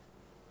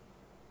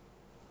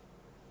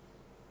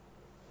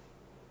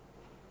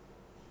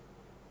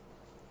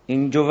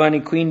 In Giovanni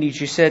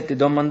 15,7,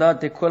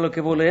 domandate quello che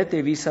volete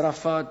e vi sarà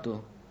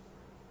fatto.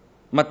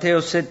 Matteo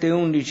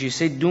 7,11,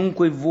 se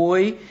dunque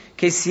voi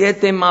che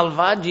siete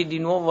malvagi, di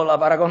nuovo la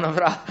paragona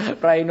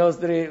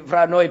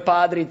fra noi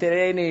padri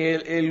terreni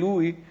e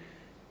Lui,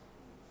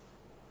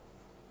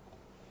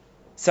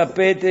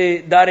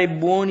 sapete dare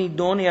buoni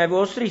doni ai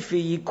vostri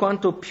figli,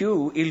 quanto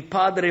più il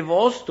Padre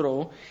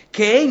vostro,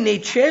 che è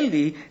nei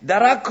cieli,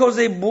 darà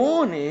cose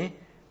buone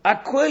a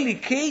quelli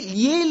che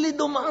gliele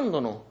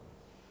domandano.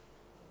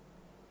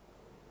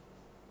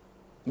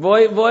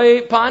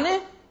 Vuoi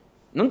pane?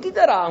 Non ti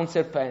darà un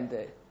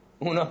serpente,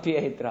 una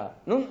pietra.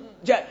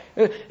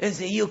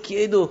 Se io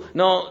chiedo,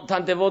 no,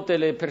 tante volte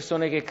le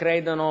persone che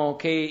credono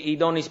che i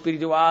doni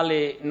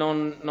spirituali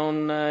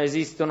non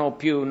esistono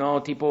più,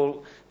 no,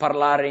 tipo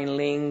parlare in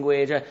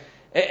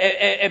lingue,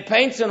 e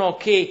pensano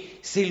che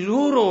se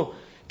loro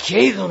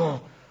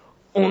chiedono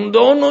un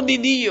dono di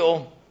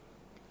Dio,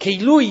 che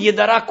Lui gli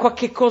darà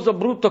qualche cosa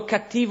brutto,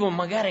 cattivo,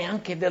 magari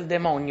anche del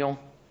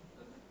demonio.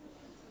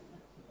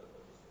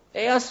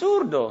 È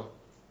assurdo.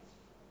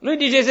 Lui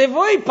dice, se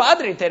voi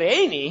padri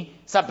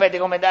terreni sapete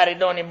come dare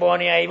doni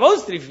buoni ai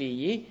vostri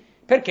figli,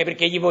 perché?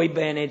 Perché gli vuoi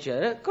bene,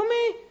 eccetera. Come?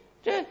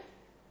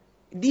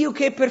 Dio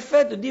che è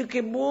perfetto, Dio che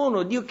è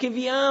buono, Dio che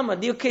vi ama,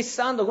 Dio che è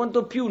santo,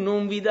 quanto più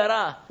non vi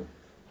darà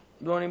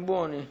doni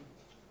buoni.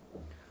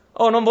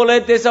 Oh, non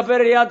volete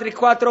sapere gli altri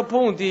 4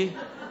 punti?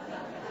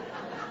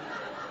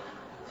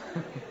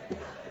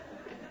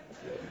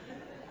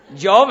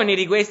 Giovani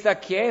di questa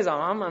chiesa,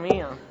 mamma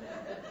mia.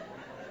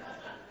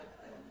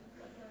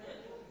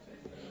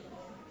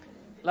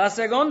 La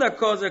seconda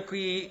cosa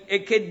qui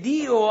è che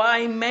Dio ha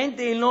in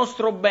mente il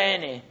nostro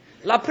bene.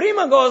 La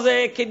prima cosa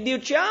è che Dio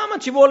ci ama,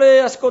 ci vuole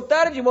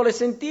ascoltare, ci vuole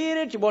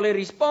sentire, ci vuole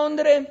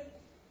rispondere.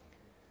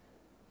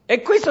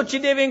 E questo ci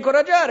deve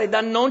incoraggiare da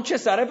non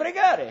cessare a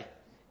pregare,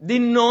 di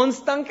non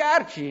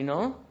stancarci,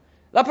 no?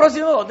 La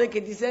prossima volta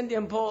che ti senti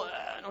un po',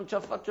 non ce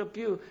la faccio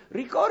più,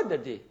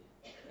 ricordati,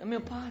 è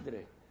mio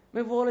Padre,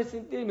 mi vuole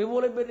sentire, mi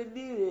vuole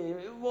benedire,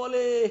 mi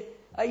vuole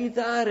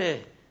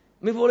aiutare,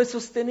 mi vuole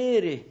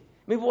sostenere.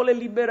 Mi vuole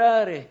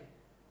liberare,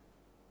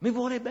 mi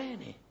vuole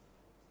bene.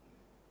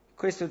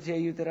 Questo ti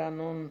aiuterà a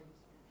non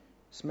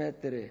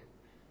smettere,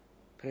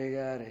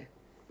 pregare.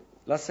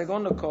 La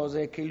seconda cosa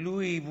è che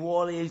Lui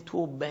vuole il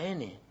tuo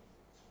bene,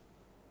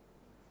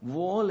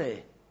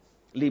 vuole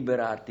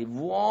liberarti,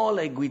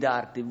 vuole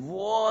guidarti,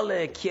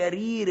 vuole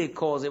chiarire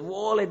cose,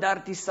 vuole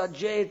darti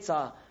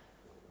saggezza,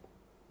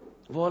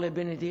 vuole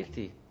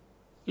benedirti.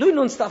 Lui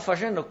non sta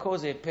facendo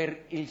cose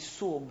per il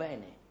suo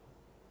bene.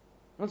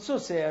 Non so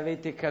se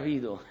avete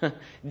capito.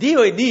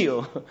 Dio è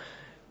Dio.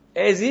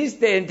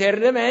 Esiste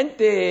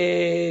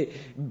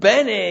internamente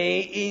bene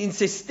in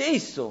se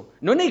stesso.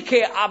 Non è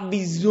che ha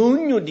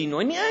bisogno di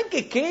noi,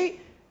 neanche che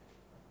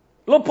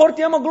lo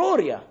portiamo a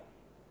gloria.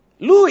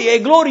 Lui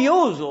è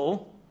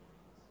glorioso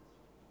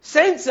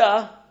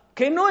senza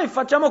che noi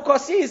facciamo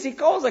qualsiasi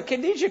cosa che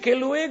dice che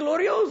Lui è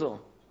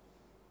glorioso.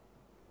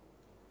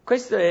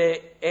 Questo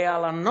è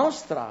alla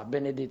nostra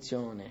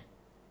benedizione.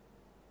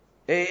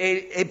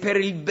 È per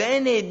il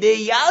bene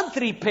degli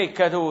altri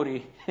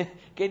peccatori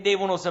che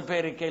devono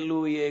sapere che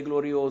Lui è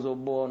glorioso,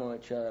 buono,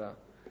 eccetera.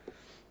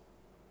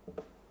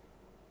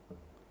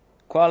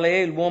 Qual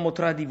è l'uomo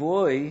tra di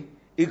voi,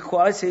 il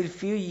quale se il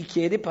figlio gli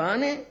chiede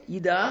pane, gli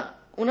dà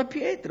una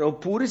pietra,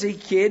 oppure se gli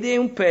chiede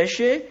un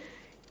pesce,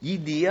 gli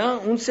dia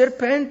un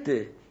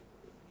serpente?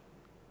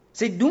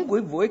 Se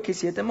dunque voi che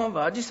siete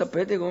malvagi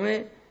sapete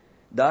come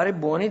dare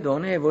buone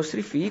donne ai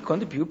vostri figli,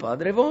 quanto più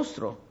Padre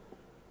vostro.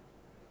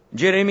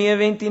 Geremia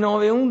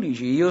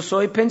 29:11, io so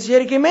i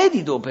pensieri che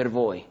medito per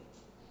voi.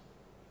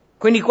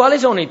 Quindi quali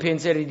sono i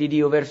pensieri di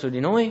Dio verso di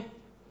noi?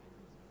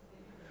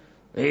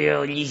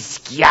 Io gli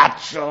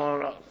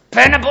schiaccio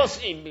appena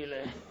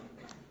possibile.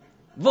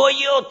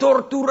 Voglio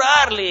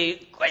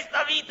torturarli.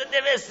 Questa vita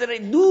deve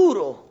essere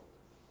duro.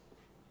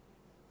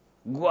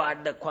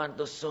 Guarda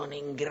quanto sono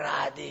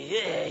ingrati.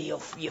 Io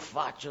gli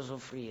faccio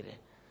soffrire.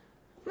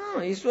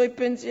 No, i suoi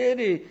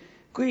pensieri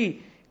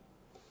qui,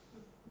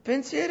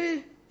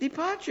 pensieri di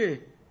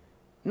pace,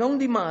 non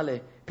di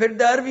male, per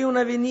darvi un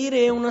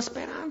avvenire e una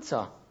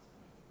speranza.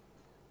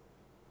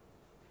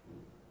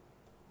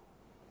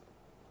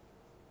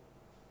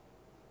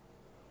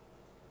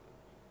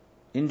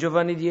 In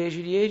Giovanni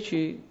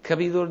 10:10,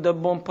 capitolo del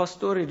buon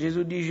pastore,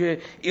 Gesù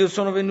dice: io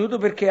sono venuto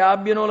perché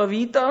abbiano la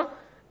vita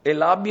e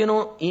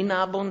l'abbiano in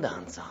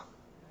abbondanza.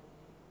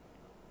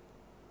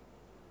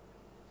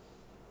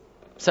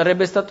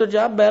 Sarebbe stato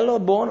già bello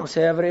e buono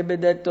se avrebbe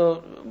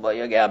detto: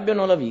 voglio che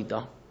abbiano la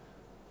vita.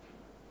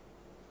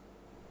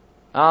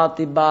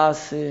 Alti,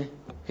 bassi,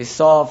 che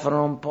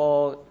soffrono un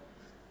po'.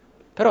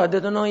 Però ha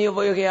detto: no, io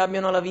voglio che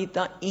abbiano la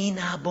vita in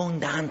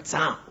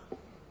abbondanza.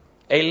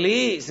 E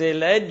lì, se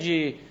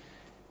leggi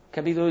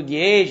capitolo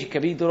 10,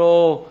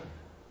 capitolo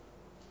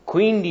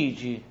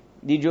 15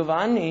 di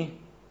Giovanni,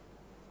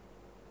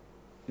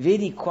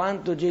 vedi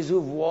quanto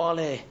Gesù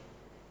vuole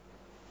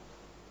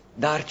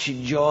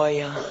darci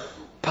gioia,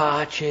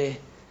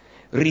 pace,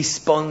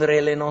 rispondere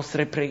alle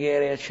nostre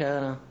preghiere,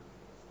 eccetera.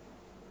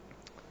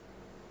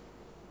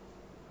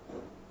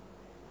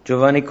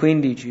 Giovanni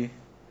 15,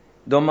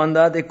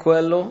 domandate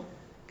quello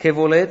che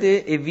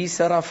volete e vi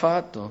sarà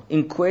fatto.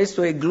 In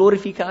questo è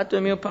glorificato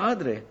il mio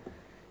Padre,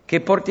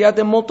 che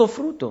portiate molto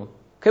frutto.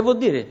 Che vuol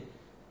dire?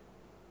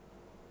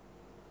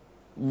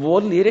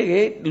 Vuol dire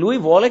che Lui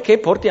vuole che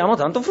portiamo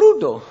tanto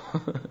frutto.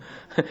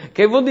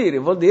 Che vuol dire?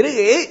 Vuol dire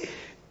che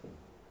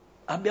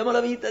abbiamo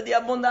la vita di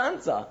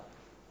abbondanza,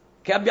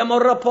 che abbiamo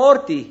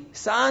rapporti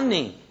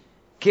sani,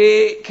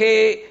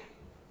 che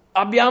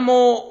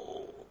abbiamo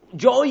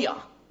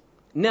gioia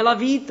nella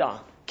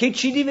vita, che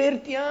ci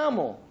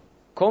divertiamo,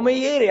 come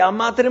ieri al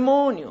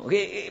matrimonio,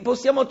 che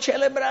possiamo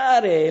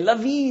celebrare la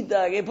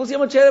vita, che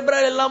possiamo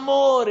celebrare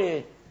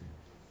l'amore,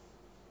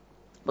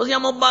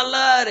 possiamo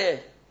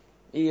ballare.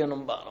 Io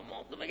non ballo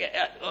molto perché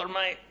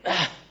ormai...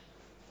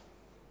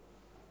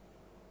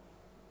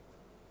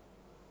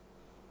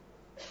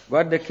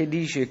 Guarda che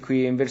dice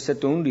qui in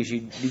versetto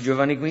 11 di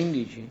Giovanni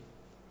 15,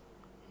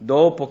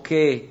 dopo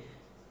che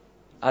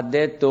ha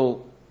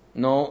detto: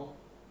 no,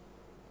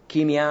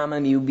 chi mi ama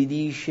mi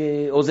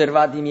ubbidisce,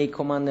 osservate i miei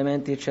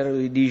comandamenti, eccetera,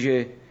 lui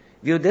dice: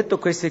 vi ho detto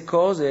queste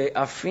cose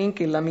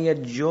affinché la mia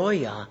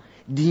gioia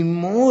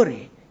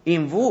dimori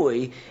in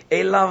voi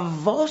e la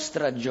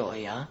vostra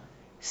gioia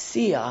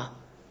sia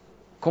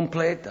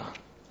completa.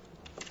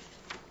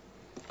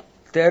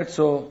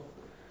 Terzo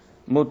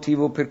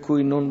motivo per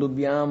cui non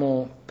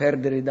dobbiamo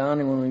perdere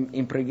d'animo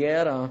in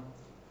preghiera,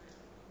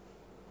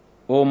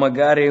 o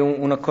magari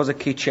una cosa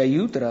che ci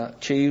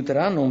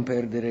aiuterà a non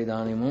perdere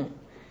d'animo,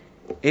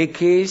 è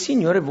che il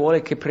Signore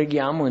vuole che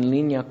preghiamo in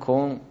linea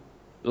con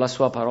la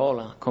Sua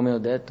parola, come ho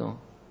detto,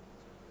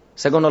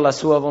 secondo la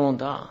Sua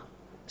volontà,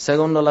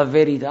 secondo la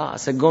verità,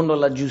 secondo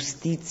la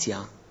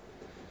giustizia.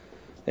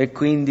 E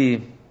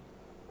quindi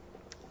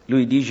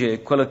Lui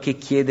dice: quello che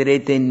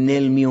chiederete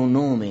nel mio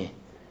nome.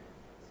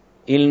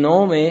 Il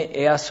nome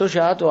è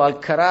associato al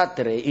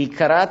carattere. Il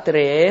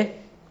carattere è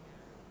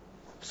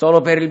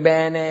solo per il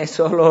bene,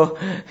 solo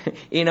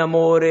in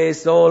amore,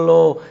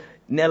 solo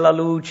nella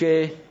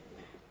luce.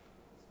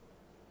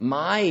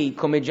 mai,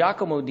 come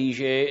Giacomo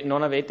dice,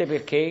 non avete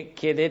perché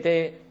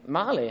chiedete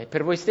male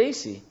per voi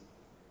stessi,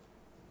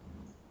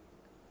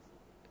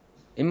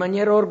 in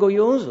maniera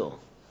orgogliosa,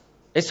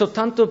 e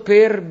soltanto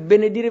per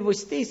benedire voi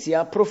stessi,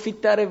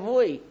 approfittare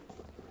voi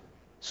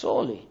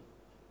soli.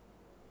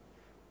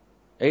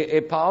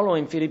 E Paolo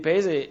in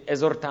Filippesi,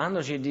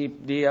 esortandoci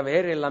di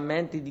avere la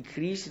mente di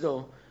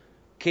Cristo,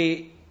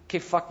 che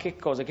fa che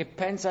cosa? Che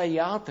pensa agli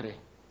altri,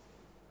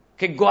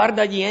 che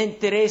guarda gli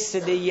interessi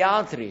degli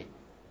altri.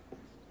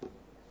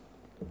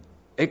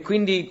 E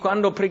quindi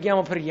quando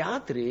preghiamo per gli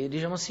altri,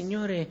 diciamo: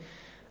 Signore,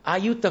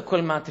 aiuta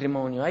quel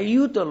matrimonio,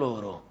 aiuta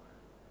loro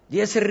di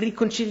essere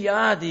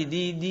riconciliati,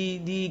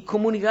 di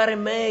comunicare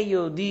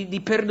meglio,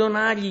 di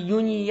perdonargli gli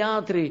uni gli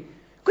altri.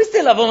 Questa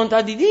è la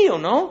volontà di Dio,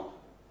 no?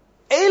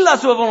 È la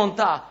sua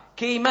volontà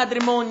che i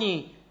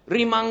matrimoni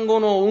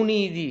rimangono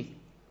uniti,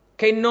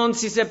 che non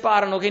si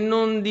separano, che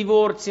non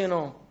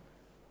divorziano.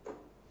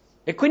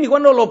 E quindi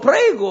quando lo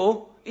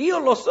prego, io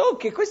lo so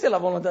che questa è la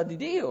volontà di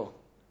Dio.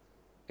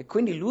 E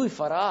quindi Lui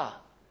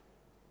farà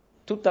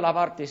tutta la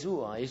parte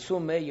sua, il suo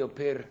meglio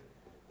per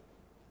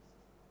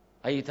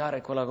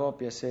aiutare quella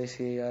coppia se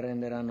si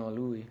arrenderanno a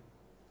Lui.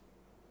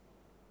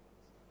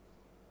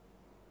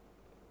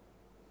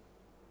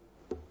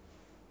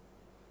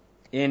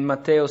 In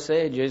Matteo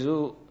 6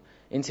 Gesù,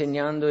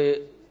 insegnando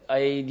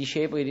ai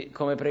discepoli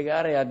come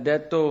pregare, ha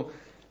detto: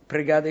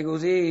 pregate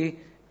così,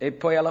 e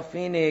poi alla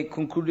fine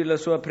conclude la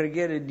sua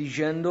preghiera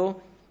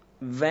dicendo: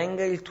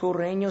 venga il tuo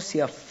regno,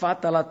 sia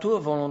fatta la tua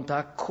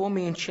volontà come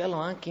in cielo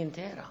anche in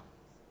terra.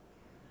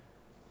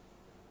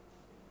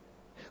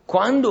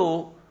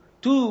 Quando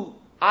tu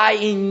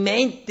hai in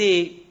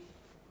mente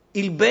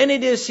il bene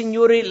del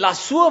Signore, la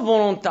sua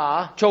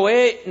volontà,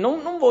 cioè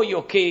non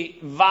voglio che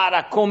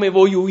vada come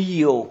voglio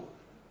io,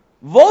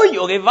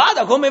 voglio che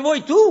vada come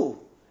vuoi tu.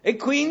 E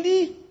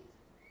quindi,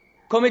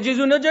 come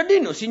Gesù nel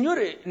giardino: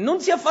 Signore, non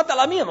sia fatta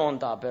la mia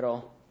volontà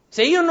però.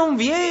 Se io non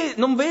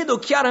vedo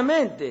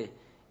chiaramente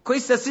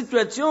questa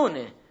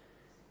situazione,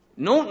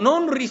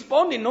 non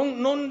rispondi,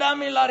 non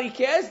dammi la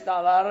richiesta,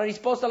 la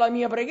risposta alla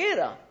mia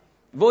preghiera.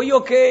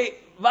 Voglio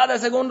che vada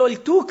secondo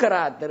il tuo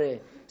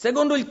carattere,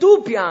 secondo il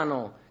tuo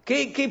piano,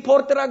 che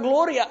porterà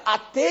gloria a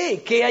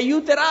te, che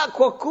aiuterà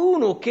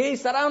qualcuno, che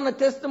sarà una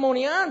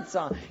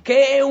testimonianza,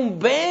 che è un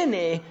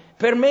bene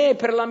per me,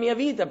 per la mia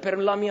vita, per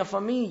la mia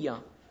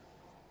famiglia.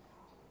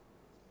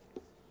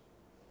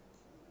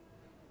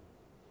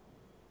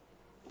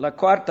 La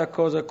quarta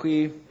cosa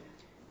qui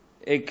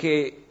è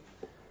che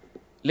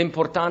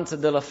l'importanza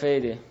della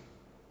fede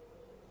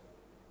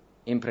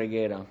in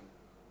preghiera.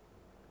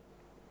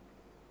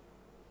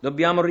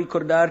 Dobbiamo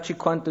ricordarci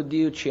quanto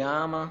Dio ci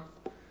ama,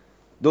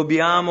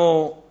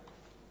 dobbiamo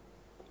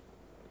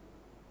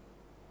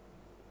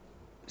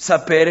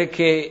sapere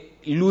che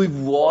Lui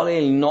vuole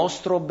il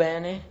nostro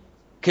bene,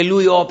 che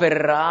Lui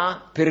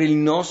opererà per il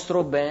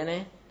nostro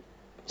bene.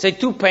 Se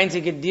tu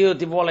pensi che Dio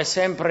ti vuole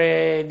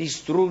sempre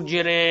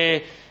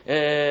distruggere,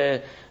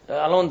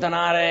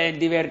 allontanare il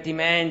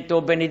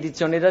divertimento,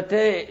 benedizione da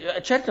te,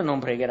 certo non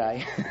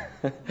pregherai.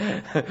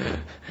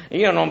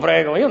 Io non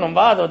prego, io non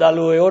vado da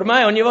Lui,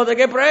 ormai ogni volta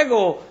che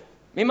prego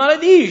mi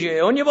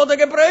maledice, ogni volta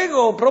che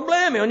prego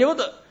problemi, ogni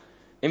volta.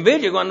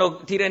 Invece quando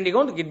ti rendi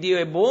conto che Dio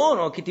è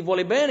buono, che ti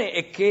vuole bene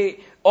e che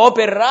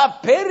opererà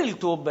per il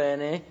tuo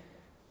bene,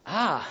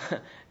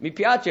 mi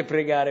piace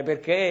pregare,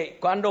 perché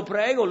quando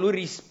prego Lui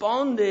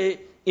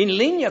risponde in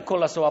linea con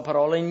la sua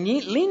parola, in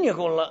linea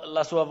con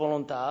la sua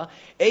volontà,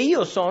 e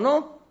io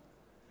sono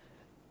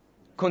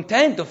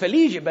contento,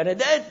 felice,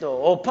 benedetto,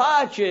 ho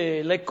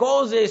pace, le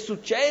cose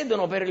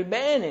succedono per il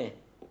bene.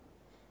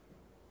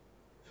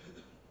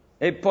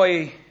 E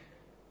poi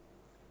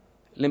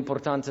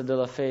l'importanza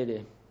della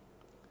fede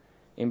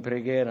in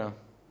preghiera.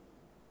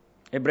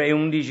 Ebrei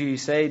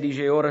 11:6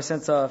 dice: ora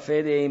senza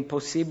fede è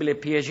impossibile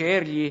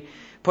piacergli,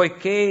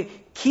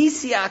 poiché chi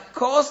si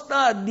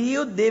accosta a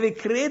Dio deve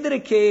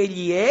credere che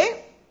Egli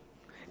è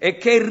e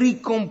che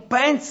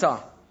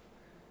ricompensa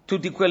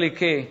tutti quelli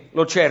che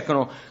lo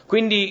cercano.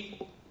 Quindi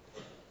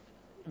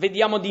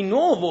vediamo di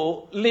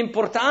nuovo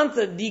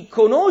l'importanza di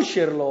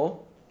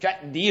conoscerlo, cioè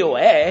Dio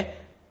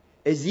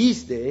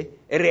esiste,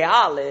 è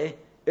reale,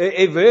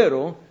 è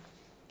vero,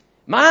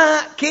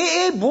 ma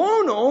che è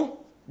buono.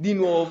 Di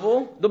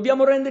nuovo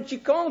dobbiamo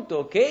renderci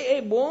conto che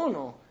è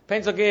buono.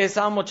 Penso che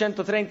Salmo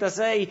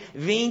 136,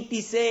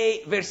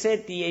 26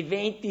 versetti e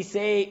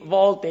 26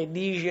 volte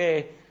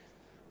dice: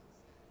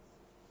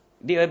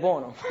 Dio è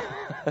buono.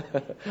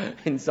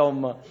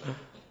 Insomma,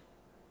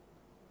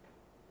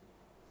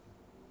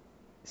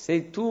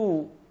 se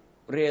tu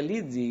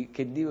realizzi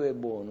che Dio è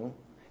buono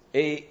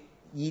e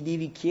gli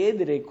devi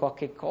chiedere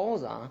qualche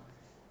cosa,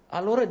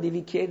 allora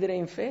devi chiedere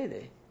in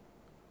fede,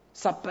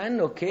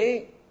 sapendo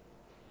che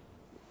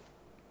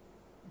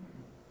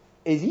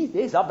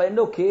esiste,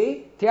 sapendo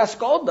che ti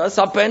ascolta,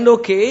 sapendo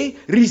che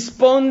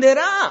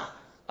risponderà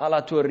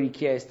alla tua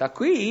richiesta.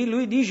 Qui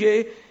lui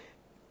dice: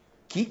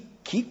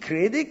 chi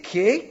crede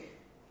che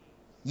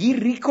gli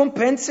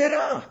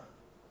ricompenserà.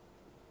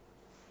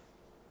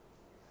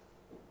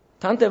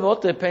 Tante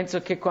volte penso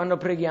che quando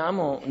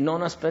preghiamo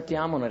non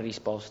aspettiamo una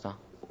risposta.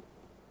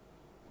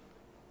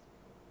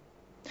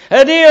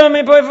 E Dio,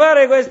 mi puoi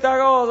fare questa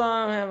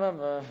cosa?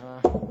 Vabbè.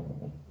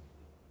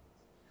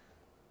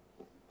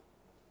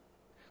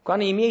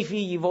 Quando i miei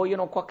figli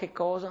vogliono qualche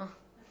cosa,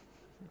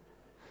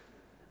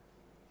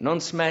 non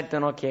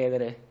smettono a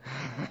chiedere.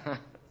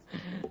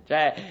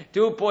 Cioè,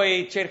 tu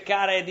puoi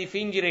cercare di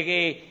fingere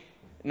che,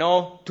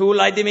 no, tu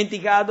l'hai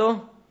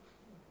dimenticato,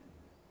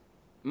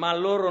 ma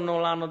loro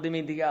non l'hanno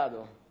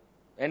dimenticato.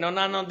 E non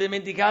hanno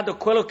dimenticato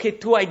quello che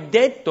tu hai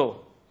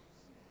detto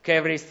che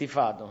avresti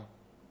fatto.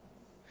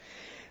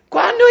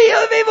 Quando io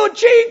avevo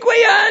 5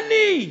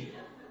 anni,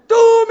 tu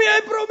mi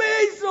hai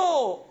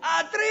promesso,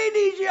 a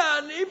 13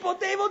 anni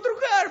potevo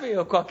truccarmi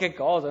o qualche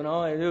cosa,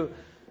 no? E tu,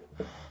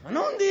 ma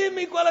non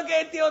dimmi quello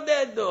che ti ho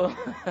detto.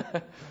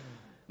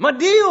 Ma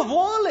Dio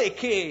vuole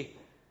che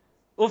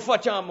lo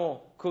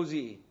facciamo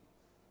così.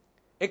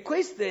 E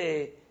questo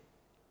è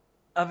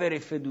avere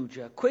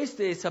fiducia,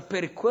 questo è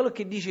sapere quello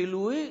che dice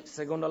Lui,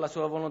 secondo la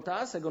sua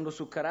volontà, secondo il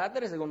suo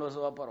carattere, secondo la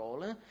sua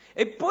parola,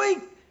 e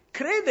poi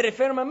credere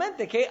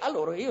fermamente che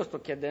allora io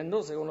sto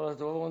chiedendo secondo la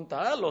tua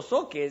volontà, lo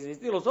so che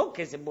esisti, lo so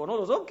che sei buono,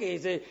 lo so che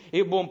sei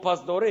il buon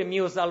pastore, il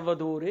mio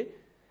salvatore,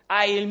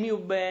 hai il mio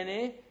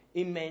bene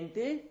in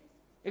mente,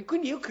 e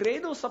quindi io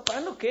credo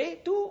sapendo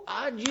che tu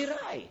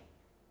agirai,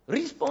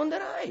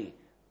 risponderai,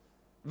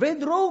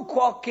 vedrò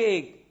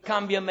qualche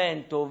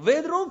cambiamento,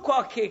 vedrò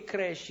qualche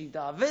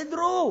crescita,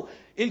 vedrò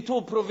il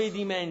tuo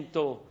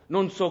provvedimento,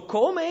 non so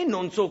come,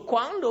 non so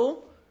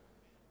quando,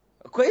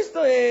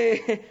 questo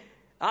è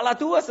alla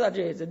tua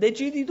saggezza,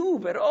 decidi tu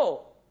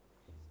però.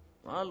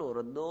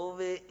 Allora,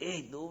 dove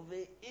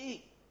è?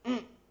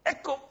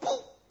 Ecco,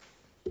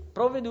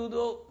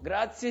 provveduto,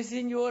 grazie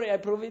Signore, hai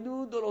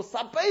provveduto, lo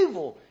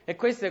sapevo. E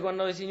questo è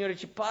quando il Signore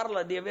ci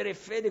parla di avere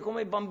fede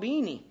come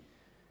bambini,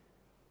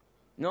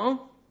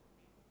 no?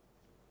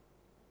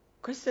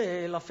 Questa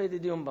è la fede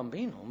di un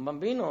bambino. Un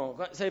bambino,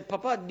 se il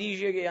papà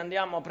dice che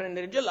andiamo a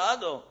prendere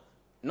gelato,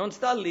 non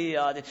sta lì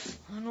a dire,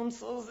 non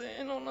so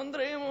se non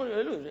andremo.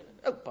 E lui dice,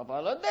 papà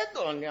l'ha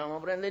detto, andiamo a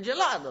prendere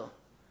gelato.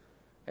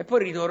 E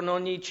poi ritorna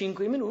ogni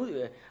 5 minuti,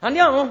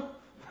 andiamo?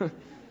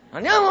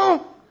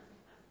 Andiamo?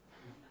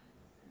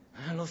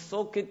 Lo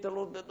so che te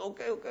l'ho detto,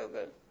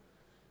 ok.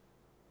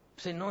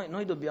 Se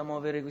noi dobbiamo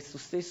avere questa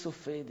stessa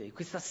fede,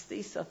 questa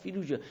stessa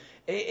fiducia.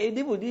 E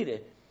devo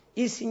dire,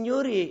 il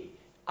Signore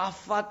ha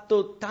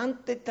fatto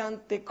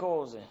tante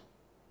cose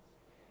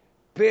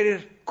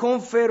per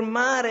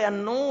confermare a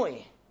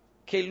noi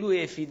che Lui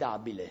è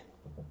affidabile,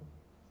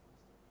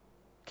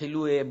 che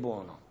Lui è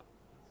buono,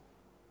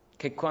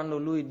 che quando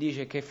Lui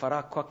dice che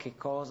farà qualche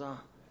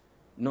cosa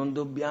non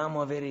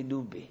dobbiamo avere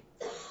dubbi.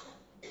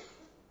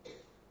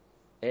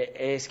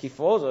 È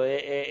schifoso,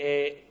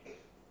 è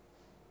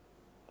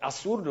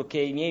assurdo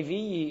che i miei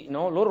figli,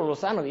 no, loro lo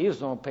sanno che io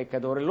sono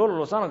peccatore, loro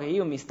lo sanno che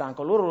io mi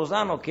stanco, loro lo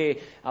sanno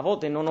che a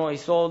volte non ho i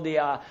soldi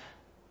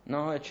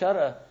no,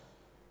 eccetera.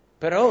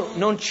 Però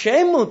non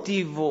c'è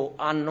motivo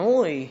a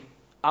noi,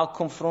 al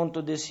confronto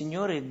del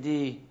Signore,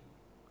 di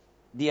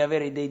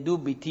avere dei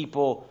dubbi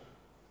tipo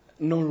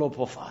non lo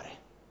può fare.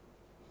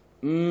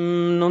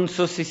 Non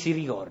so se si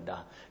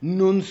ricorda,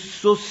 non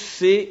so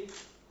se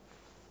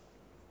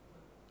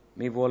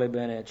mi vuole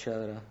bene,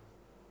 eccetera.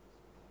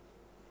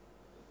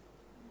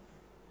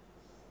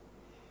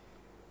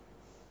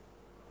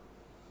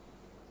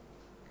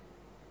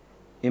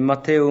 In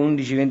Matteo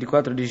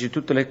 11:24 dice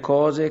tutte le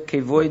cose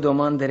che voi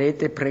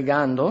domanderete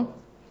pregando,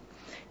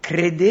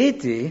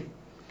 credete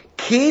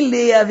che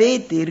le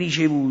avete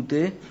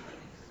ricevute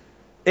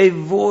e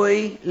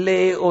voi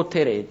le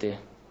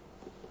otterrete.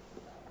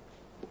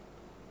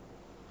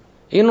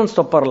 Io non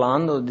sto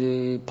parlando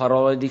di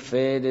parole di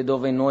fede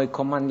dove noi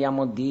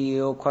comandiamo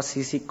Dio,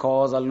 qualsiasi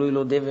cosa, Lui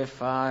lo deve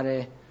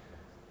fare,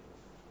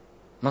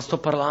 ma sto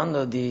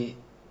parlando di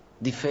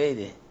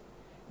fede,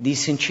 di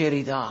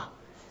sincerità,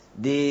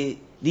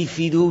 di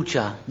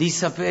fiducia, di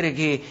sapere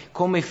che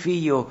come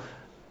figlio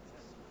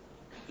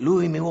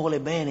Lui mi vuole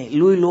bene,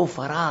 Lui lo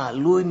farà,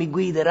 Lui mi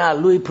guiderà,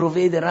 Lui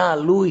provvederà,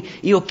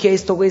 io ho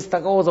chiesto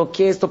questa cosa, ho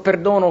chiesto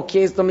perdono, ho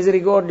chiesto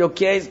misericordia, ho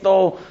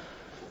chiesto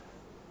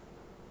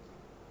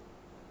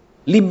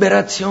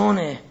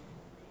liberazione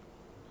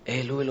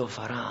e Lui lo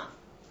farà.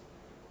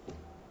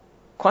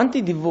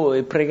 Quanti di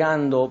voi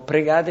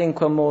pregate in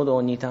quel modo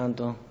ogni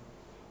tanto?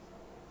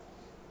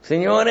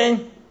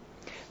 Signore,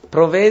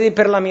 provvedi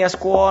per la mia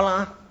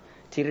scuola,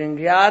 ti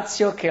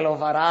ringrazio che lo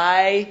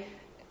farai,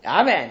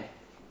 amen.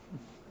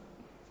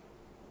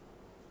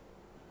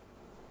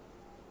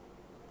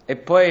 E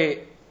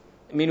poi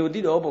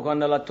minuti dopo,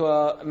 quando la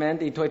tua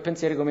mente, i tuoi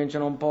pensieri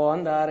cominciano un po' a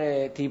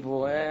andare,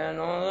 tipo,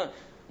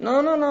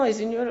 no, il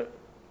Signore,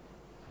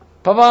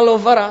 papà lo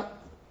farà,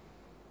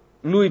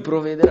 Lui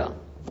provvederà,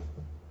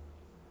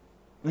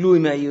 Lui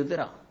mi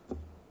aiuterà,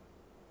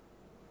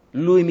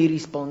 Lui mi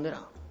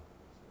risponderà.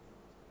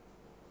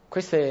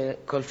 Questo è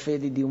col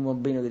fede di un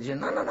bambino che dice,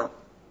 no,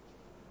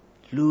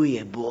 Lui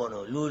è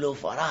buono, Lui lo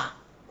farà.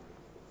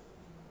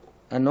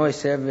 A noi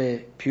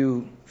serve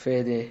più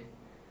fede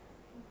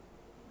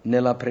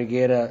nella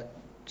preghiera,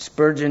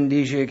 Spurgeon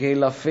dice che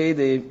la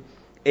fede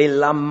è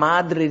la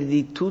madre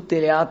di tutte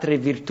le altre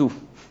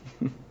virtù.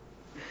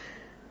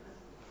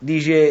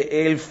 Dice, è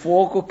il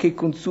fuoco che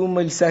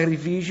consuma il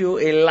sacrificio,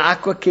 è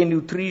l'acqua che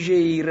nutrisce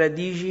i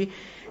radici,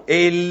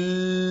 è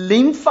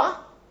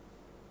l'infa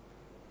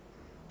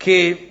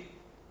che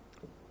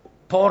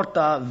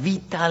porta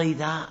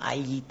vitalità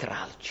agli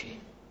tralci.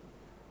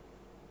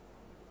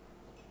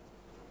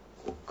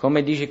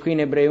 Come dice qui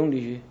in Ebrei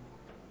 11,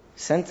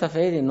 senza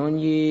fede non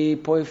gli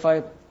puoi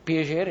fare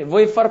piacere.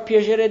 Vuoi far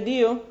piacere a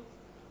Dio?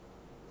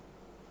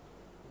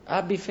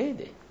 Abbi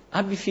fede,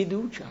 abbi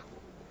fiducia,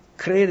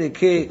 crede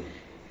che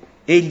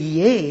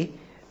Egli è,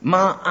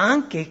 ma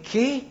anche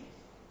che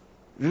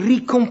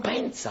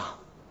ricompensa.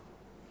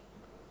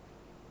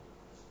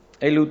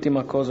 E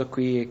l'ultima cosa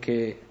qui è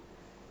che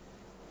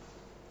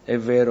è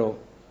vero,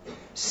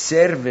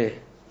 serve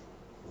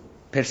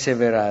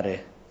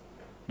perseverare.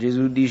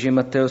 Gesù dice in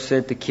Matteo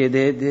 7,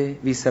 chiedete,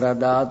 vi sarà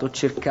dato,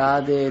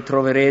 cercate,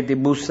 troverete,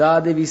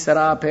 bussate, vi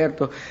sarà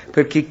aperto,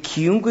 perché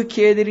chiunque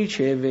chiede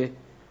riceve,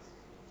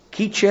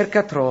 chi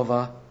cerca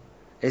trova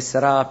e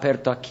sarà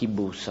aperto a chi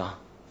bussa.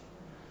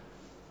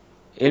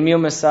 Il mio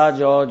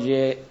messaggio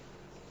oggi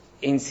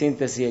in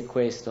sintesi è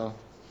questo.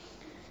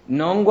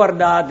 Non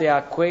guardate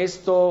a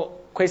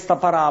questa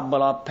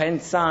parabola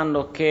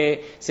pensando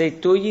che se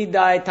tu gli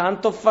dai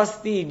tanto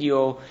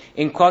fastidio,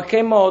 in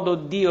qualche modo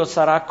Dio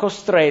sarà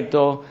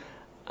costretto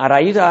a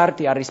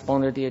aiutarti, a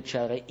risponderti,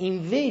 eccetera.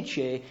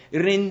 Invece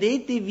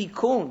rendiamoci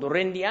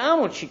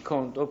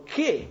conto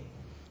che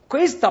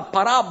questa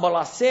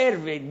parabola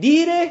serve a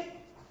dire: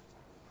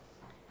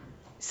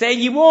 se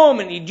gli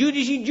uomini, i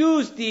giudici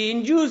giusti,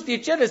 ingiusti,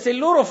 eccetera, se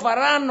loro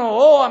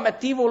faranno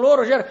amativo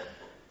loro, eccetera,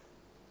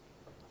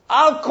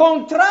 al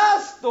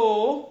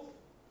contrasto,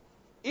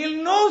 il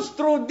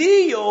nostro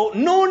Dio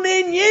non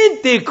è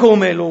niente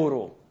come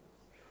loro.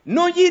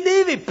 Non gli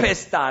deve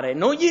pestare,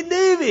 non gli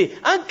deve,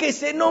 anche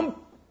se non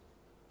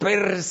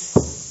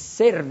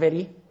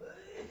perseveri.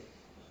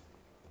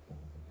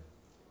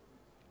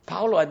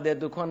 Paolo ha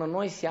detto, quando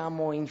noi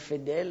siamo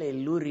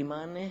infedeli, lui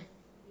rimane.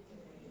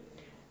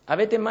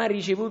 Avete mai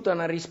ricevuto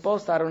una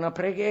risposta a una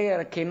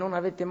preghiera che non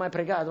avete mai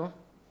pregato?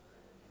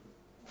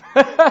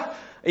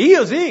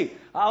 Io sì,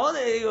 a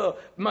volte dico,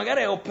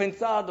 magari ho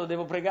pensato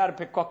devo pregare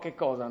per qualche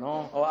cosa,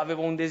 no? O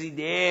avevo un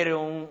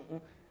desiderio,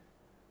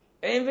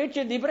 e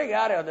invece di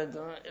pregare ho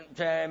detto,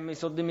 mi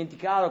sono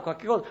dimenticato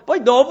qualche cosa.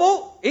 Poi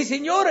dopo il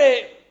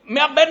Signore mi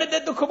ha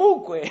benedetto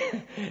comunque.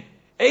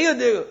 E io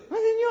dico, ma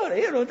Signore,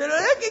 io non te l'ho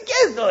neanche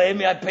chiesto e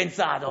mi hai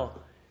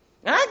pensato.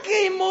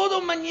 Anche in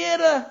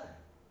maniera,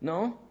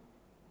 no?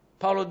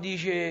 Paolo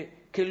dice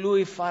che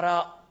lui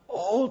farà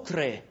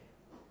oltre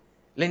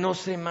le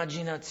nostre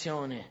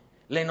immaginazioni,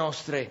 le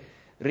nostre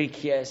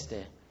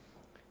richieste.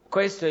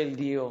 Questo è il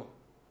Dio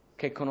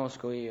che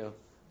conosco io.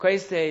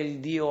 Questo è il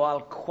Dio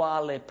al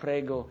quale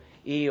prego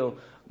io.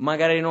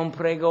 Magari non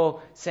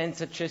prego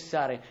senza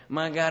cessare,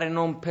 magari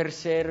non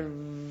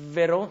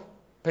persevero.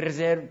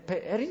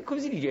 Come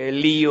si dice?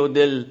 L'io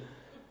del...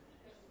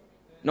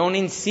 Non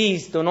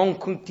insisto, non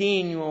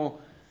continuo.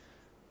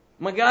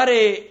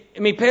 Magari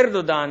mi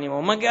perdo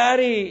d'animo,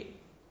 magari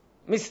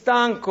mi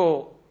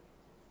stanco,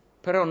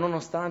 però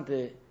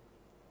nonostante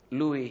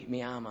Lui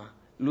mi ama,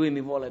 Lui mi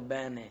vuole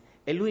bene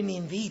e Lui mi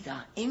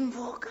invita,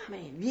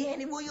 invocami,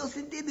 vieni, voglio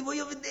sentirti,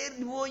 voglio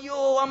vederti,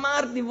 voglio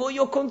amarti,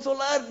 voglio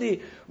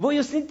consolarti,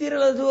 voglio sentire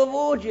la tua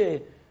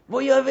voce,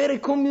 voglio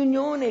avere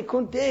comunione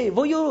con te,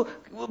 voglio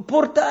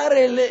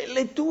portare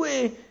i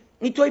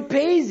tuoi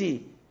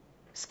pesi.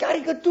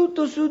 Scarica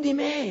tutto su di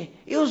me,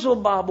 io so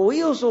babbo,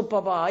 io so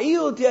papà,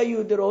 io ti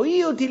aiuterò,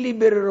 io ti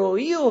libererò,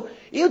 io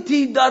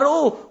ti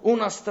darò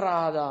una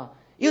strada,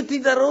 io ti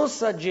darò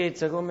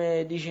saggezza,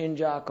 come dice in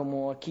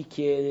Giacomo, a chi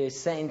chiede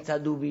senza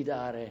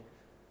dubitare.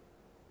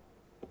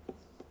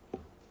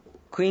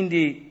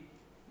 Quindi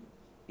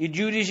il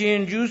giudice è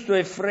ingiusto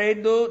e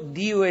freddo,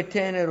 Dio è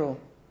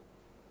tenero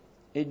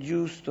e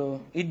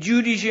giusto. Il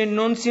giudice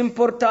non si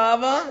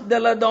importava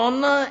della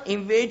donna,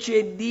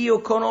 invece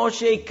Dio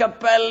conosce i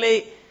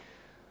capelli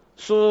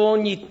su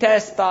ogni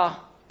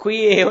testa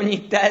qui e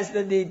ogni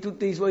testa di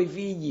tutti i suoi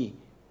figli.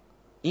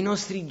 I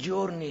nostri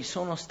giorni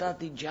sono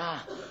stati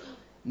già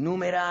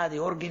numerati,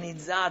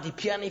 organizzati,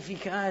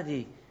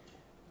 pianificati.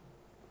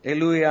 E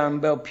Lui ha un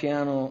bel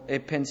piano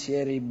e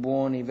pensieri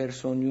buoni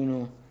verso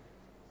ognuno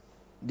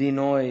di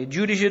noi. Il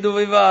giudice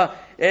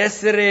doveva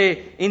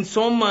essere,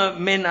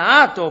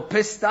 menato,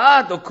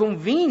 pestato,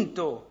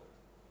 convinto.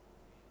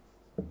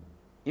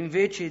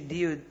 Invece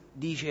Dio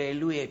dice,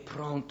 Lui è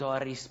pronto a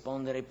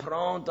rispondere,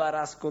 pronto ad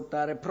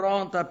ascoltare,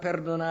 pronto a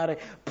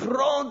perdonare,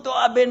 pronto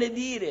a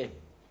benedire.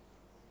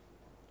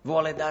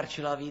 Vuole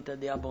darci la vita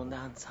di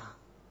abbondanza.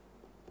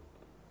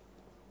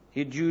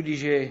 Il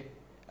giudice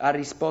ha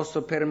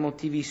risposto per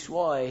motivi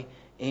suoi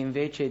e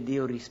invece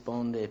Dio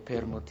risponde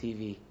per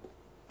motivi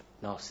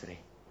nostri.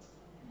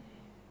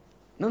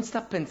 Non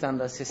sta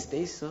pensando a se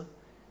stesso,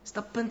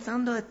 sta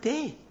pensando a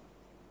te.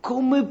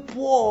 Come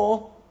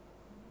può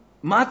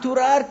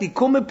maturarti,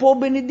 come può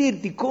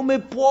benedirti, come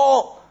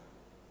può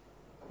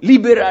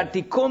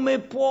liberarti, come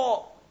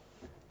può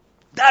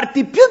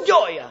darti più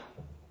gioia.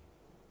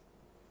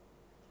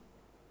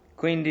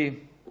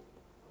 Quindi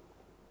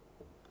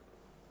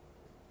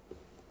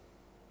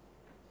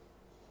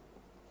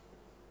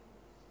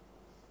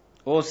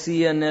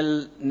ossia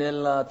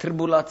nella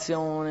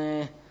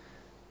tribolazione,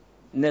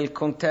 nel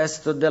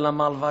contesto della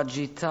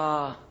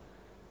malvagità,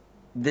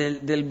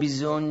 del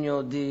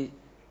bisogno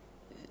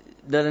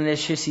della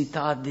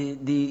necessità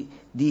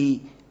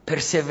di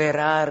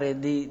perseverare,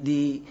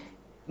 di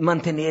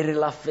mantenere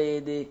la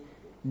fede,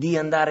 di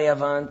andare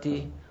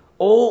avanti,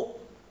 o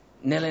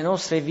nelle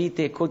nostre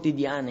vite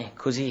quotidiane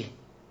così.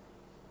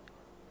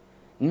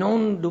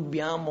 Non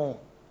dobbiamo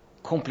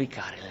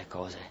complicare le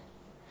cose,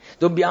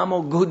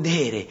 dobbiamo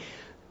godere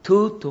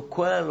tutto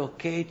quello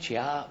che ci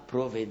ha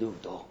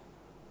provveduto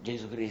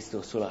Gesù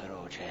Cristo sulla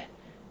croce.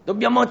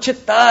 Dobbiamo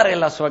accettare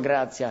la sua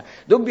grazia,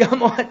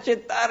 dobbiamo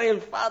accettare il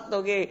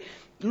fatto che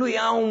Lui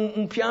ha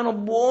un piano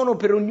buono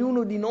per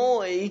ognuno di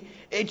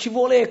noi e ci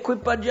vuole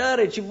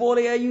equipaggiare, ci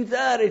vuole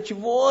aiutare, ci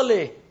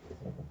vuole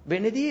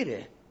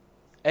benedire.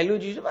 E Lui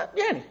dice, ma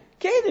vieni,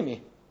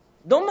 chiedimi,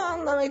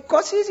 domandami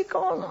qualsiasi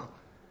cosa.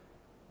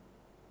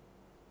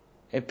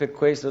 E per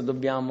questo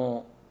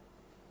dobbiamo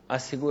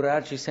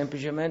assicurarci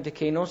semplicemente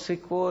che i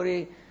nostri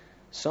cuori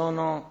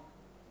sono,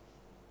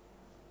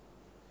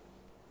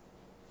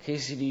 che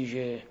si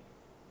dice,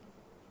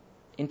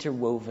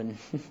 interwoven,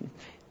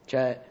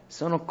 cioè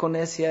sono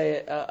connessi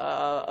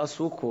al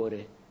suo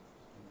cuore,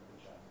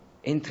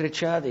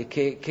 intrecciati,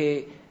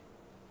 che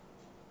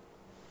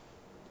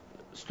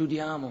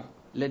studiamo,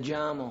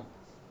 leggiamo,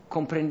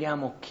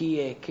 comprendiamo chi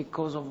è, che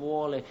cosa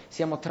vuole,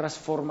 siamo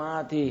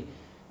trasformati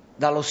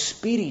dallo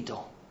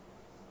Spirito,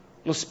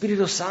 lo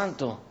Spirito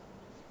Santo.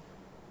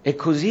 E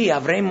così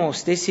avremo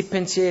stessi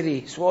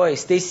pensieri suoi,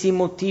 stessi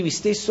motivi,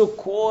 stesso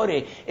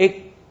cuore,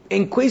 e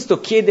in questo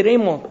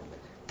chiederemo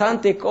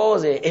tante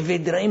cose e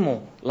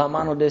vedremo la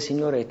mano del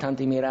Signore e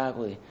tanti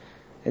miracoli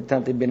e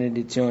tante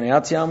benedizioni.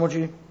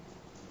 Alziamoci.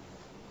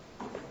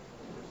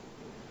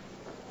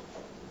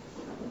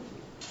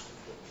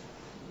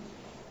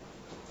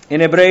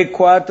 In Ebrei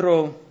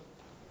 4,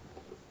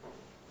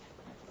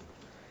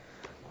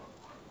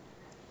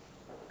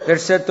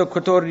 versetto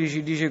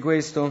 14 dice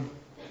questo.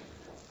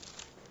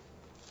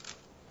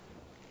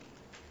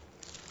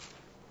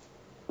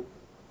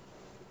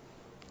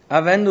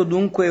 Avendo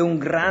dunque un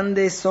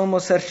grande sommo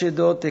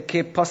sacerdote che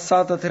è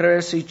passato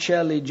attraverso i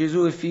cieli,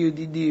 Gesù è Figlio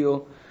di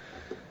Dio,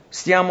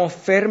 stiamo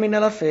fermi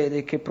nella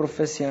fede che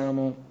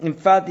professiamo.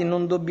 Infatti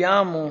non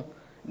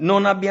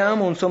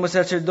abbiamo un sommo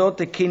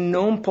sacerdote che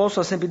non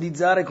possa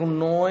simpatizzare con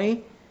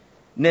noi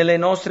nelle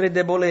nostre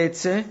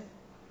debolezze,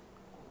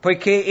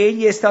 poiché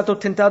egli è stato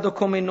tentato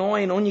come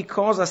noi in ogni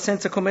cosa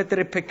senza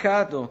commettere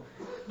peccato.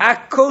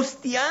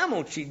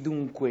 Accostiamoci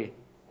dunque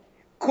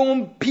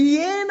con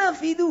piena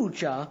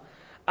fiducia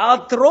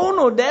al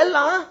trono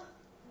della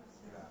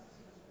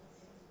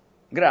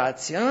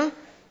grazia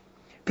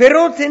per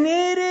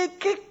ottenere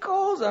che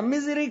cosa?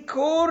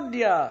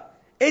 Misericordia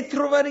e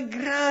trovare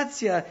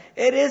grazia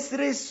ed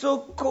essere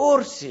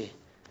soccorsi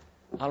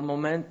al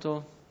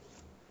momento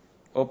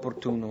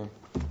opportuno.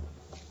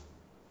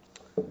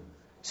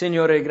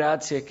 Signore,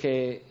 grazie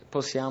che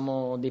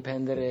possiamo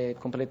dipendere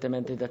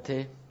completamente da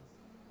te.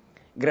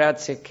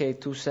 Grazie che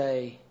tu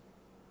sei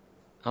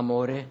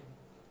amore.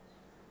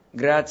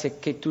 Grazie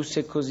che tu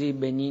sei così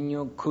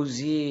benigno,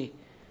 così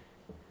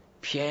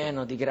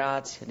pieno di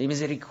grazia, di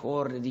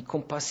misericordia, di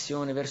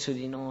compassione verso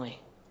di noi.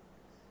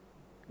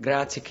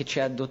 Grazie che ci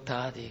hai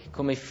adottati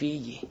come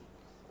figli.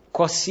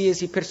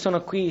 Qualsiasi persona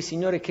qui,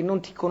 Signore, che non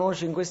ti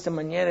conosce in questa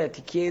maniera,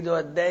 ti chiedo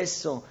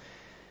adesso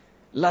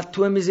la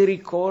tua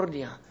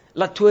misericordia,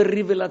 la tua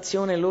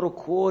rivelazione al loro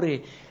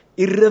cuore,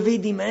 il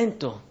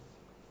ravvedimento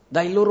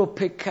dai loro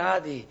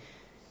peccati,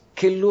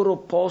 che loro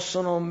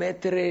possono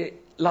mettere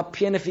la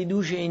piena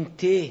fiducia in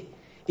te,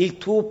 il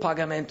tuo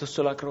pagamento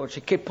sulla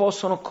croce, che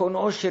possono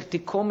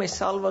conoscerti come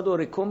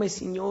Salvatore, come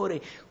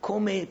Signore,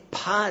 come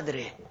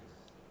Padre,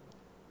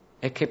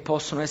 e che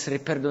possono essere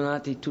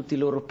perdonati tutti i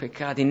loro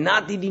peccati,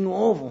 nati di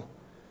nuovo,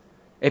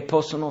 e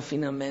possono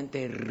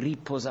finalmente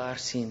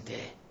riposarsi in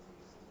te.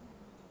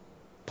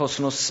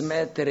 Possono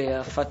smettere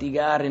a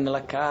faticare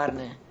nella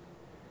carne,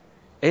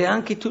 e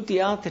anche tutti gli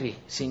altri,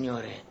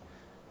 Signore.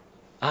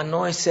 A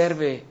noi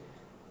serve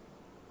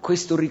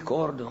questo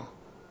ricordo,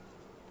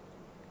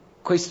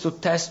 questo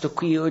testo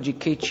qui oggi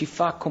che ci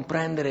fa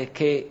comprendere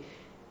che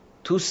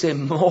tu sei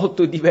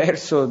molto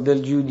diverso dal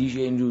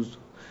giudice ingiusto.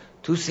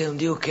 Tu sei un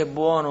Dio che è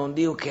buono, un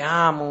Dio che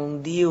ama,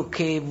 un Dio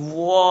che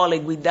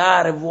vuole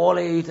guidare,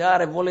 vuole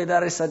aiutare, vuole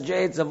dare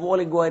saggezza,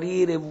 vuole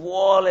guarire,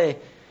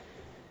 vuole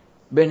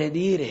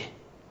benedire.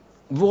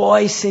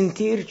 Vuoi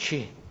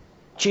sentirci,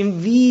 ci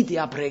inviti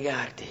a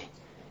pregarti.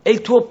 È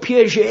il tuo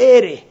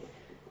piacere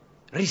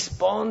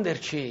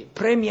risponderci,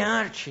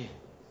 premiarci.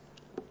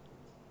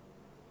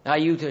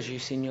 Aiutaci,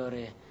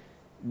 Signore,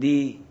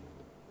 di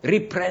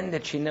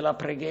riprenderci nella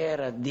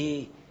preghiera,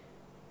 di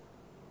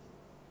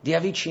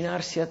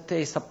avvicinarsi a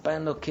te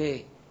sapendo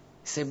che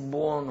sei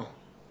buono,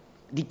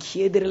 di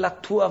chiedere la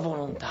tua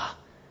volontà,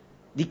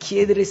 di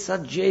chiedere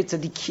saggezza,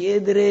 di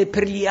chiedere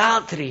per gli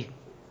altri,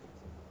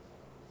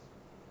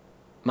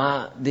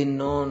 ma di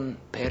non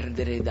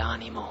perdere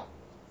d'animo.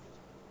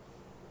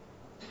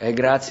 E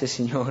grazie,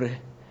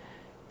 Signore,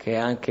 che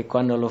anche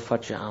quando lo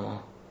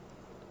facciamo,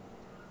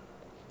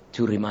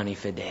 tu rimani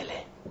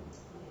fedele.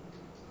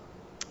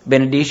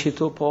 Benedici il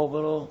tuo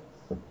popolo,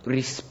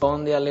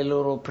 rispondi alle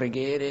loro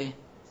preghiere,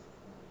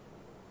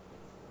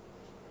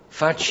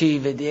 facci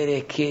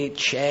vedere che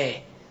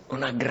c'è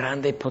una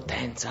grande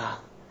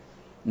potenza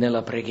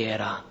nella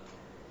preghiera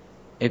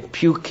e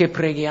più che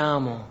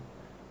preghiamo,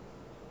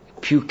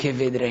 più che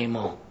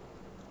vedremo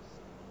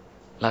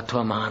la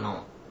tua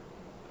mano,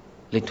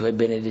 le tue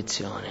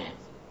benedizioni.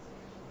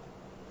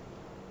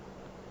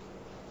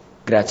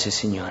 Grazie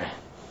Signore,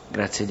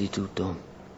 grazie di tutto.